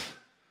that,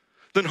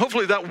 then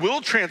hopefully that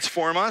will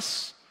transform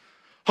us.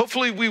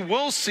 Hopefully we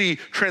will see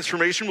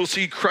transformation. We'll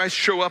see Christ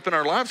show up in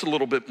our lives a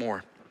little bit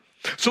more.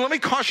 So let me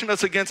caution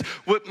us against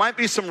what might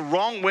be some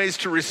wrong ways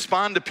to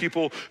respond to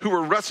people who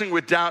are wrestling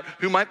with doubt,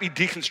 who might be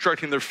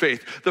deconstructing their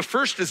faith. The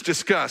first is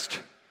disgust,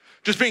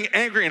 just being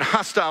angry and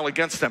hostile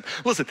against them.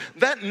 Listen,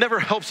 that never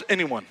helps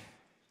anyone.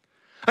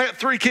 I got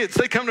 3 kids.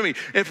 They come to me.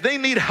 If they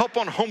need help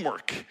on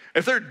homework,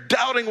 if they're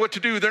doubting what to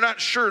do, they're not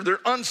sure,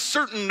 they're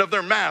uncertain of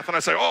their math, and I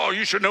say, oh,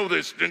 you should know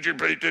this. Didn't you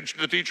pay attention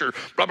to the teacher?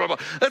 Blah, blah, blah.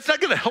 That's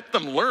not going to help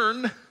them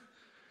learn.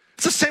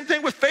 It's the same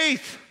thing with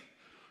faith.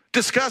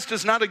 Disgust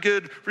is not a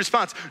good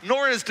response,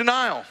 nor is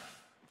denial.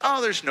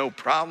 Oh, there's no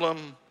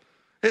problem.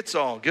 It's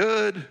all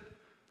good.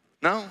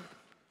 No.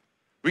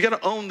 We got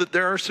to own that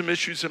there are some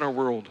issues in our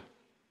world.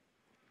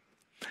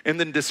 And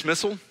then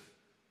dismissal.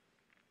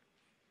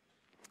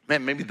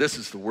 Man, maybe this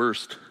is the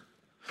worst.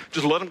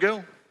 Just let them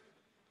go.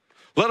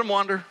 Let them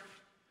wander.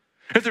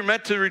 If they're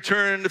meant to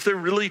return, if they're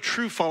really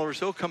true followers,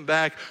 they'll come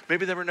back.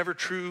 Maybe they were never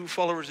true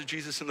followers of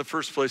Jesus in the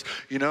first place.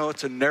 You know,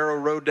 it's a narrow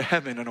road to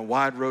heaven and a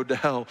wide road to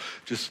hell.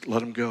 Just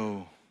let them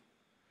go.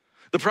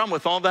 The problem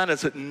with all that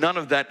is that none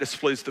of that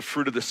displays the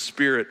fruit of the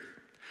Spirit.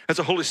 As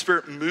the Holy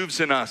Spirit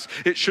moves in us,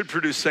 it should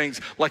produce things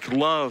like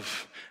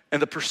love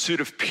and the pursuit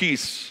of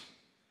peace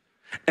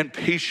and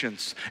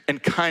patience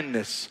and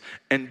kindness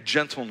and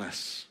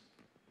gentleness.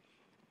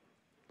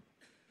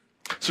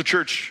 So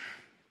church,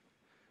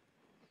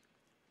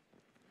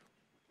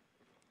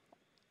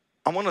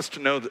 I want us to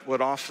know that what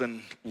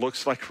often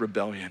looks like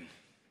rebellion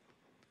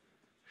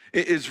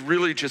is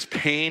really just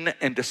pain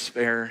and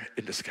despair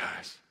in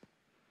disguise.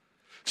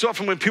 So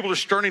often when people are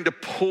starting to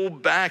pull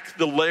back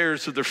the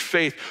layers of their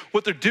faith,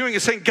 what they're doing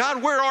is saying,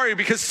 God, where are you?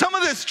 Because some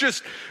of this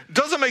just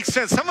doesn't make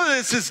sense. Some of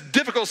this is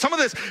difficult. Some of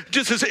this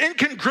just is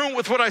incongruent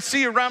with what I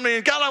see around me.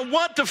 And God, I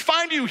want to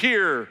find you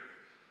here.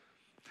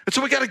 And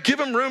so we got to give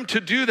them room to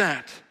do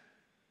that.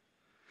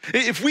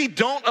 If we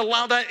don't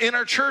allow that in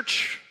our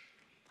church,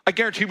 I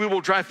guarantee we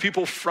will drive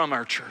people from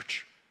our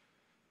church.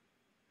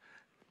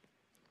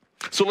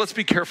 So let's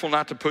be careful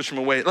not to push them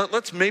away.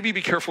 Let's maybe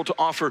be careful to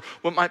offer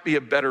what might be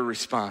a better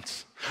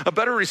response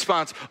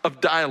of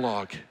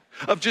dialogue,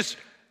 of just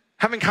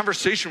having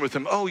conversation with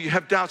them. Oh, you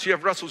have doubts, you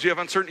have wrestles, you have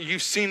uncertainty,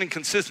 you've seen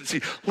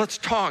inconsistency. Let's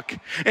talk.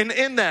 And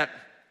in that,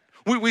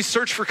 we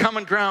search for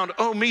common ground.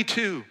 Oh, me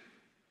too.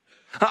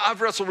 I've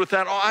wrestled with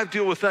that. Oh, I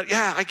deal with that.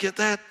 Yeah, I get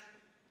that.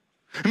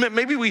 And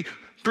maybe we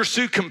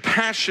pursue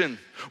compassion.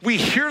 We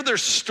hear their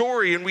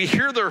story and we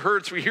hear their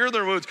hurts, we hear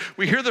their wounds,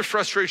 we hear their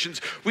frustrations,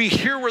 we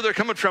hear where they're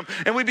coming from,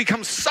 and we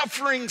become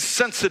suffering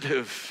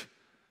sensitive.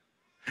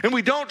 And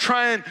we don't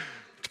try and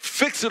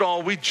fix it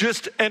all, we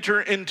just enter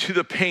into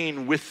the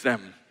pain with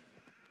them.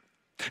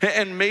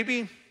 And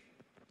maybe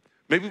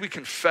we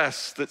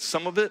confess that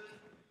some of it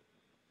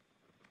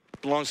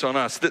belongs on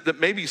us, that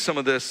maybe some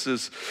of this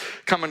is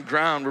common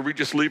ground where we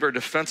just leave our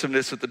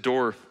defensiveness at the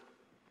door.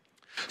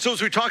 So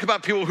as we talk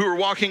about people who are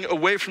walking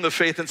away from the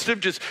faith, instead of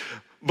just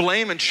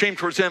blame and shame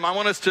towards them, I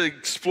want us to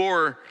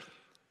explore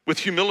with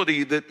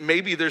humility that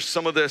maybe there's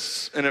some of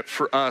this in it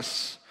for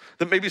us.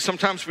 That maybe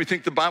sometimes we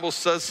think the Bible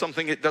says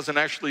something it doesn't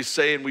actually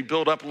say, and we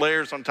build up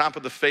layers on top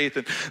of the faith,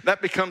 and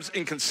that becomes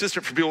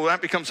inconsistent for people.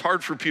 That becomes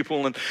hard for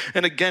people.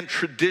 And again,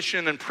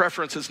 tradition and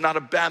preference is not a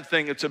bad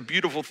thing. It's a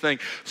beautiful thing.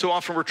 So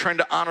often we're trying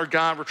to honor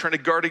God. We're trying to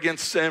guard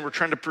against sin. We're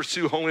trying to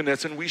pursue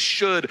holiness, and we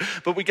should.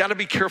 But we got to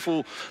be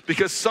careful,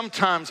 because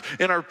sometimes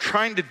in our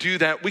trying to do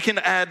that, we can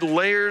add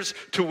layers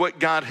to what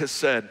God has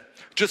said.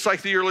 Just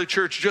like the early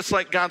church, just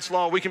like God's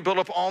law, we can build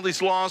up all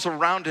these laws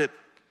around it.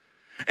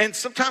 And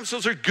sometimes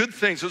those are good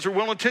things. Those are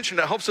well-intentioned.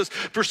 That helps us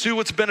pursue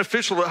what's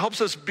beneficial. That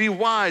helps us be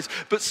wise.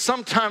 But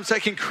sometimes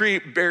that can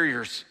create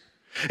barriers.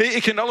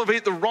 It can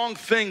elevate the wrong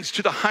things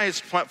to the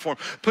highest platform,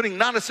 putting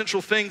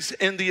non-essential things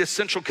in the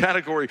essential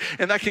category.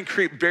 And that can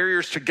create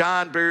barriers to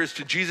God, barriers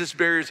to Jesus,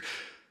 barriers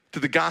to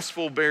the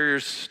gospel,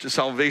 barriers to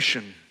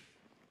salvation.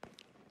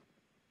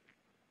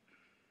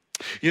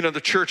 You know,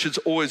 the church has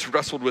always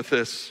wrestled with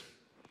this.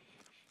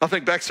 I'll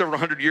think back several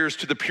hundred years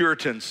to the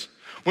Puritans.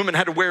 Women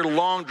had to wear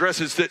long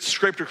dresses that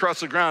scraped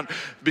across the ground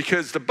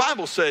because the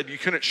Bible said you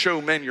couldn't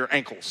show men your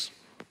ankles.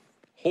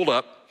 Hold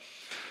up.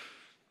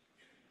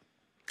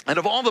 And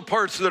of all the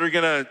parts that are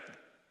gonna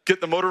get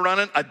the motor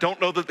running, I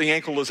don't know that the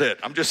ankle is it.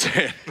 I'm just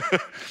saying.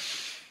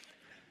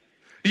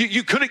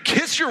 You couldn't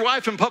kiss your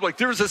wife in public.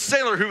 There was a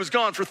sailor who was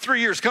gone for 3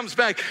 years, comes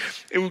back,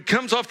 and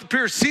comes off the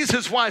pier, sees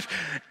his wife.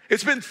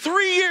 It's been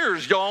 3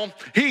 years, y'all.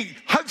 He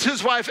hugs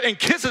his wife and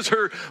kisses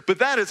her, but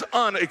that is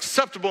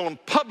unacceptable in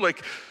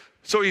public.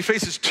 So he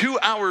faces 2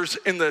 hours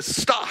in the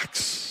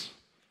stocks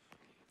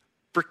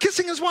for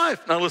kissing his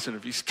wife. Now listen,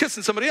 if he's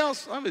kissing somebody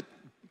else,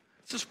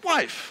 it's his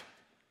wife.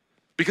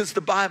 Because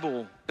the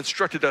Bible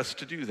instructed us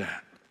to do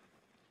that.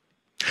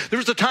 There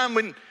was a time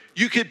when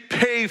you could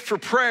pay for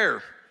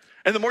prayer.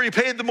 And the more you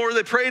paid, the more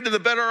they prayed, and the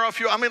better off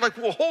you.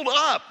 Well, hold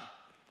up.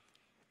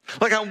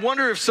 I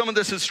wonder if some of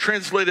this is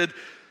translated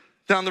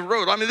down the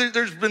road.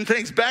 There's been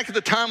things back at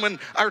the time when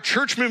our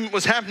church movement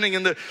was happening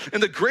in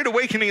the Great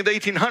Awakening of the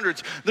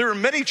 1800s. There were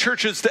many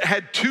churches that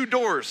had 2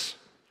 doors,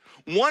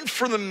 one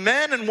for the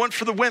men and one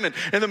for the women.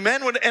 And the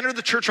men would enter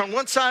the church on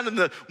one side, and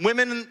the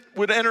women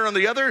would enter on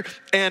the other.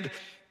 And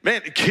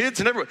man, kids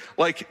and everyone,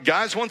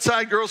 guys one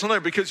side, girls on the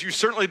other, because you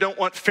certainly don't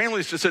want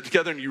families to sit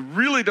together, and you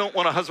really don't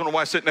want a husband and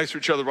wife sit next to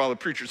each other while the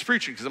preacher's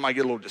preaching, because it might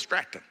get a little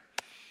distracting.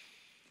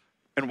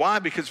 And why?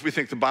 Because we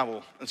think the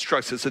Bible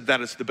instructs us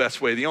that is the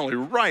best way, the only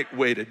right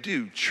way to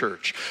do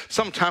church.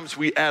 Sometimes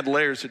we add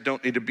layers that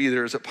don't need to be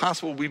there. Is it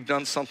possible we've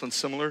done something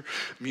similar?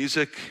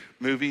 Music,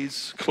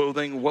 movies,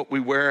 clothing, what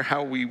we wear,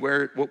 how we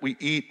wear it, what we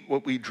eat,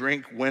 what we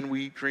drink, when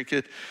we drink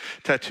it,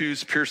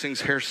 tattoos,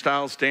 piercings,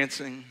 hairstyles,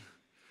 dancing.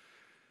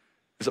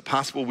 Is it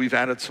possible we've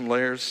added some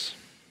layers?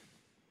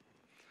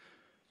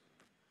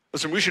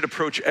 Listen, we should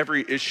approach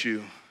every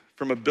issue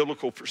from a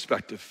biblical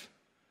perspective,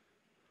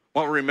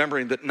 while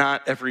remembering that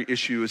not every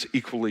issue is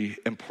equally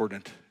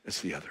important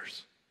as the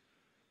others.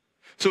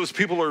 So as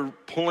people are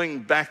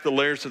pulling back the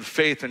layers of the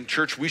faith in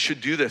church, we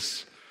should do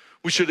this.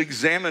 We should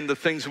examine the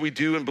things we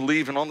do and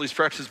believe in all these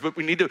practices, but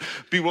we need to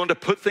be willing to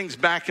put things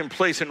back in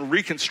place and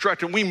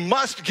reconstruct. And we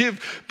must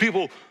give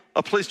people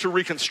a place to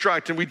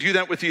reconstruct, and we do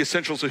that with the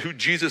essentials of who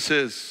Jesus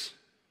is.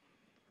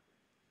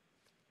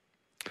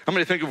 I'm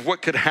going to think of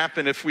what could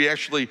happen if we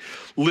actually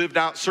lived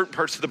out certain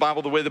parts of the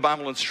Bible the way the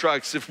Bible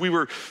instructs. If we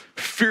were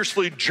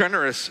fiercely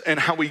generous in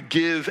how we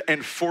give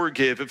and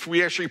forgive. If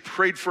we actually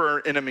prayed for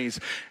our enemies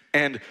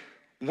and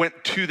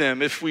went to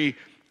them. If we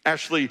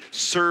actually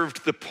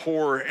served the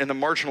poor and the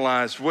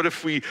marginalized. What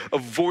if we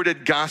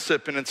avoided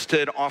gossip and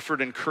instead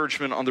offered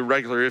encouragement on the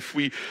regular? If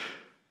we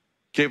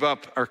gave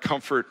up our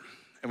comfort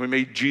and we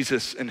made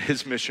Jesus and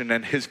his mission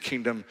and his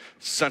kingdom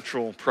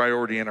central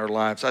priority in our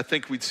lives, I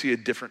think we'd see a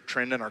different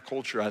trend in our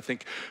culture. I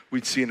think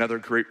we'd see another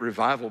great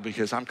revival,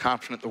 because I'm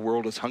confident the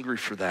world is hungry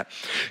for that.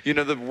 You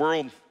know, the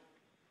world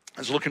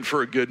is looking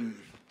for a good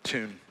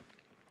tune.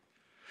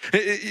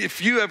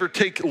 If you ever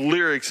take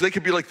lyrics, they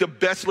could be like the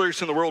best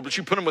lyrics in the world, but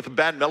you put them with a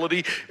bad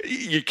melody,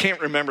 you can't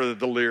remember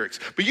the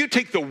lyrics. But you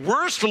take the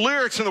worst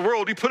lyrics in the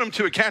world, you put them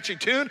to a catchy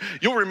tune,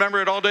 you'll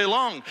remember it all day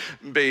long.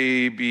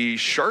 Baby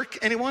Shark,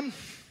 anyone?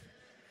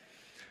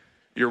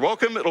 You're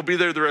welcome. It'll be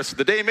there the rest of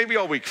the day, maybe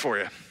all week for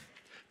you.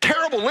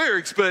 Terrible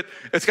lyrics, but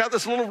it's got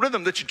this little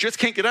rhythm that you just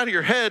can't get out of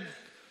your head.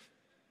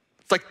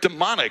 It's like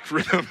demonic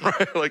rhythm,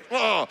 right? Like,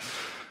 oh.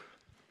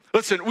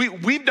 Listen,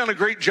 we've done a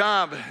great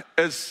job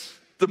as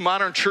the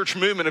modern church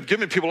movement of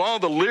giving people all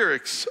the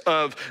lyrics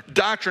of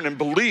doctrine and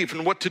belief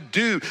and what to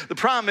do. The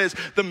problem is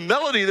the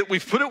melody that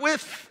we've put it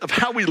with, of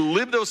how we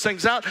live those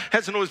things out,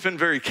 hasn't always been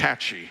very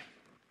catchy.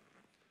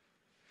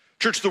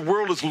 Church, the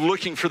world is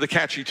looking for the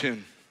catchy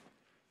tune.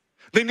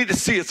 They need to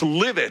see us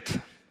live it.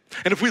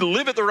 And if we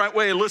live it the right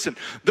way, listen,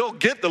 they'll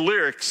get the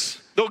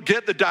lyrics, they'll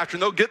get the doctrine,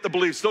 they'll get the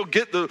beliefs, they'll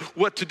get the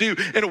what to do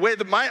in a way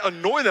that might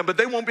annoy them, but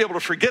they won't be able to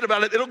forget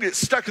about it. It'll get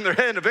stuck in their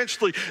head, and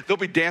eventually they'll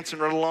be dancing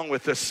right along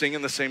with us,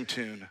 singing the same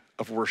tune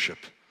of worship.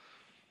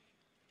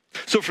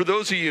 So for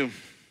those of you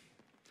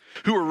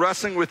who are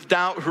wrestling with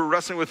doubt, who are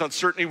wrestling with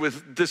uncertainty,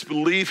 with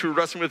disbelief, who are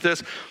wrestling with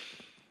this,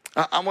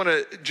 I want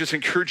to just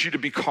encourage you to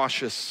be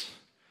cautious.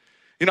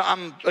 You know,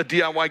 I'm a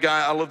DIY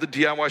guy. I love the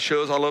DIY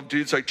shows. I love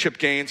dudes like Chip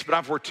Gaines, but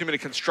I've worked too many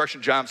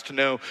construction jobs to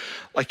know,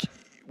 like,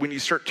 when you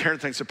start tearing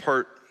things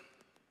apart,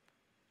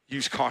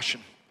 use caution.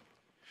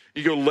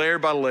 You go layer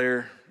by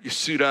layer, you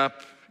suit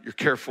up, you're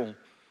careful.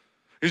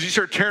 As you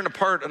start tearing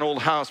apart an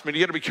old house, man,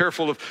 you gotta be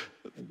careful of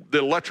the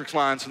electric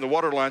lines and the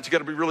water lines. You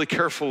gotta be really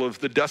careful of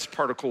the dust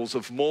particles,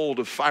 of mold,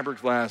 of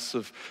fiberglass,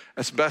 of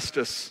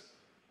asbestos,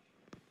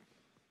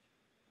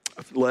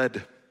 of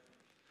lead.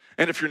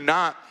 And if you're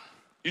not,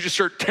 you just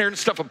start tearing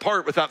stuff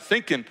apart without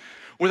thinking,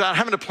 without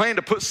having a plan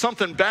to put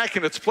something back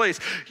in its place.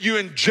 You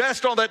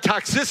ingest all that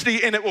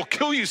toxicity and it will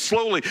kill you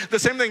slowly. The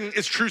same thing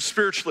is true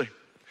spiritually.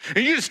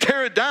 And you just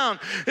tear it down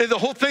and the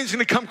whole thing's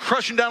gonna come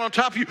crushing down on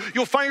top of you.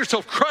 You'll find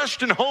yourself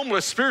crushed and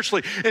homeless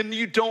spiritually, and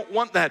you don't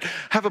want that.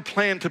 Have a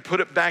plan to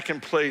put it back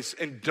in place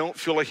and don't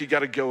feel like you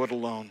gotta go it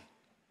alone.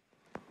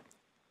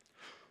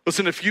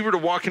 Listen, if you were to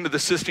walk into the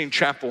Sistine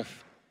Chapel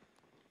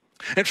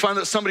and find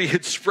that somebody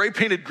had spray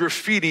painted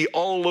graffiti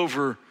all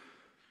over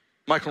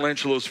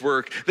Michelangelo's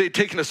work, they had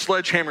taken a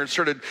sledgehammer and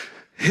started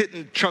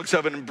hitting chunks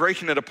of it and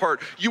breaking it apart,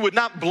 you would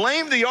not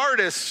blame the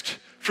artist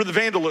for the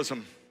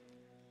vandalism.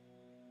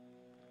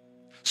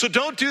 So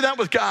don't do that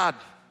with God.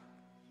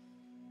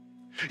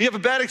 You have a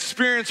bad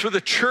experience with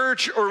a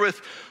church or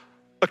with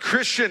a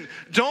Christian,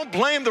 don't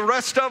blame the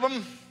rest of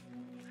them,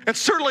 and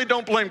certainly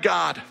don't blame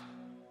God.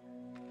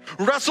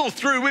 Wrestle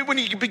through. When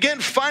you begin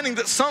finding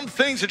that some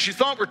things that you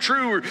thought were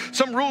true or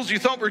some rules you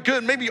thought were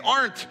good maybe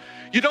aren't,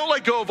 you don't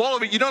let go of all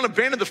of it. You don't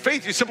abandon the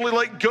faith. You simply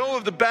let go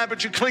of the bad,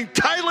 but you cling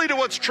tightly to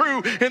what's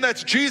true, and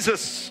that's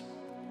Jesus.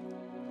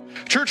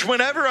 Church,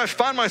 whenever I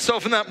find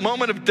myself in that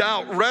moment of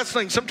doubt,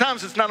 wrestling,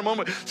 sometimes it's not a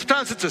moment,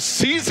 sometimes it's a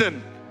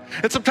season.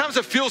 And sometimes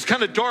it feels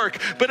kind of dark,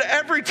 but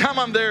every time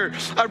I'm there,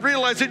 I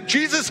realize that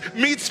Jesus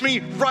meets me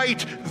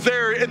right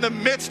there in the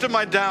midst of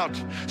my doubt,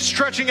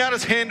 stretching out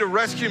his hand to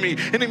rescue me.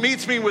 And he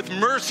meets me with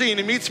mercy, and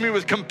he meets me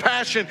with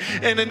compassion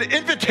and an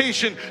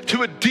invitation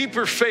to a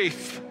deeper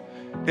faith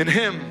in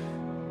him.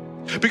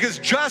 Because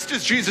just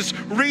as Jesus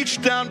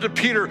reached down to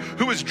Peter,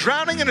 who was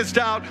drowning in his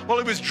doubt while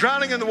he was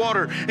drowning in the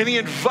water, and he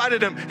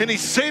invited him and he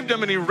saved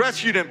him and he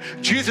rescued him,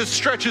 Jesus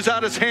stretches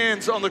out his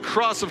hands on the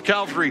cross of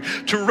Calvary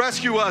to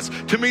rescue us,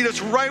 to meet us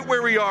right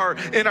where we are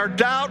in our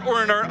doubt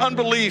or in our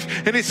unbelief.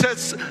 And he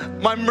says,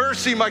 my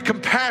mercy, my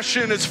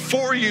compassion is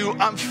for you.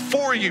 I'm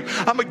for you.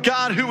 I'm a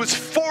God who is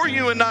for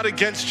you and not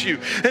against you.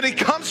 And he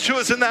comes to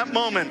us in that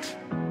moment.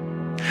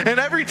 And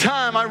every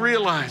time I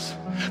realize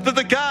that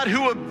the God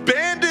who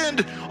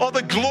abandoned all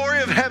the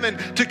glory of heaven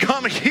to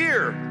come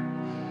here,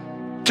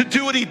 to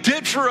do what he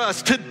did for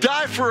us, to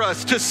die for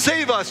us, to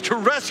save us, to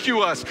rescue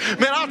us.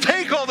 Man, I'll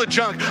take all the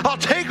junk. I'll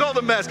take all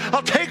the mess.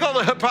 I'll take all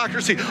the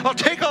hypocrisy. I'll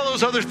take all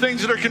those other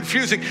things that are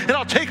confusing, and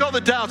I'll take all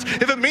the doubts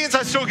if it means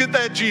I still get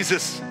that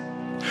Jesus.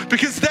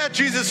 Because that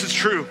Jesus is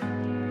true.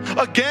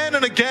 Again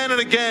and again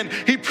and again,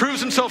 he proves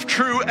himself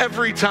true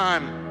every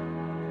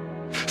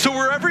time. So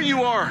wherever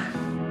you are,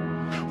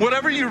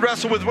 whatever you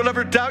wrestle with,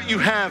 whatever doubt you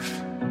have,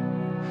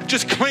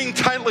 just cling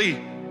tightly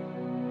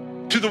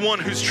to the one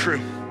who's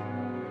true.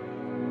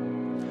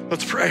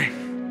 Let's pray.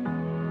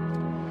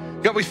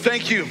 God, we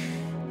thank you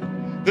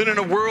that in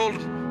a world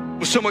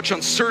with so much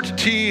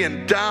uncertainty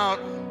and doubt,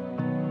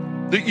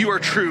 that you are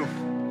true,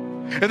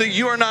 and that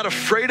you are not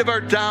afraid of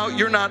our doubt,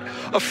 you're not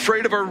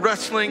afraid of our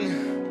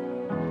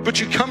wrestling, but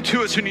you come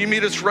to us and you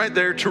meet us right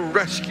there to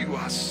rescue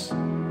us.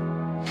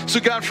 So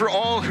God, for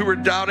all who are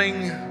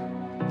doubting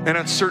and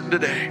uncertain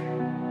today,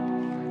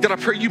 God, I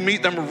pray you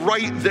meet them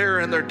right there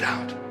in their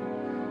doubt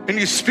and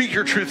you speak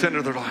your truth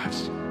into their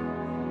lives.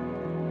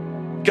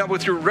 God,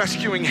 with your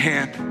rescuing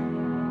hand,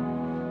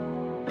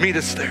 meet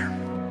us there.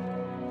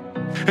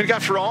 And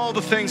God, for all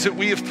the things that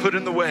we have put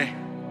in the way,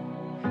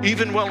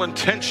 even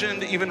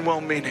well-intentioned, even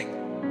well-meaning,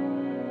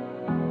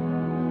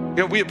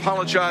 God, we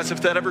apologize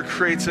if that ever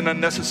creates an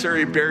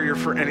unnecessary barrier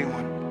for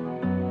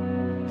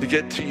anyone to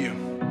get to you.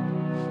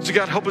 So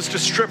God, help us to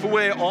strip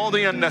away all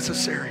the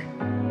unnecessary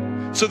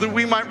so that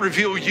we might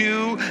reveal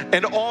you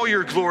and all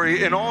your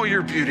glory and all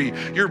your beauty,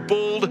 your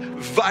bold,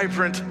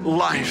 vibrant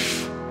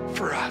life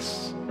for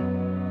us.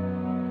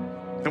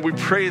 And we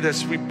pray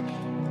this, we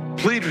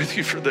plead with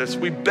you for this,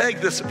 we beg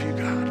this of you,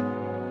 God.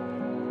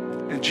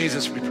 In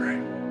Jesus we pray,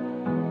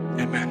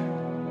 amen.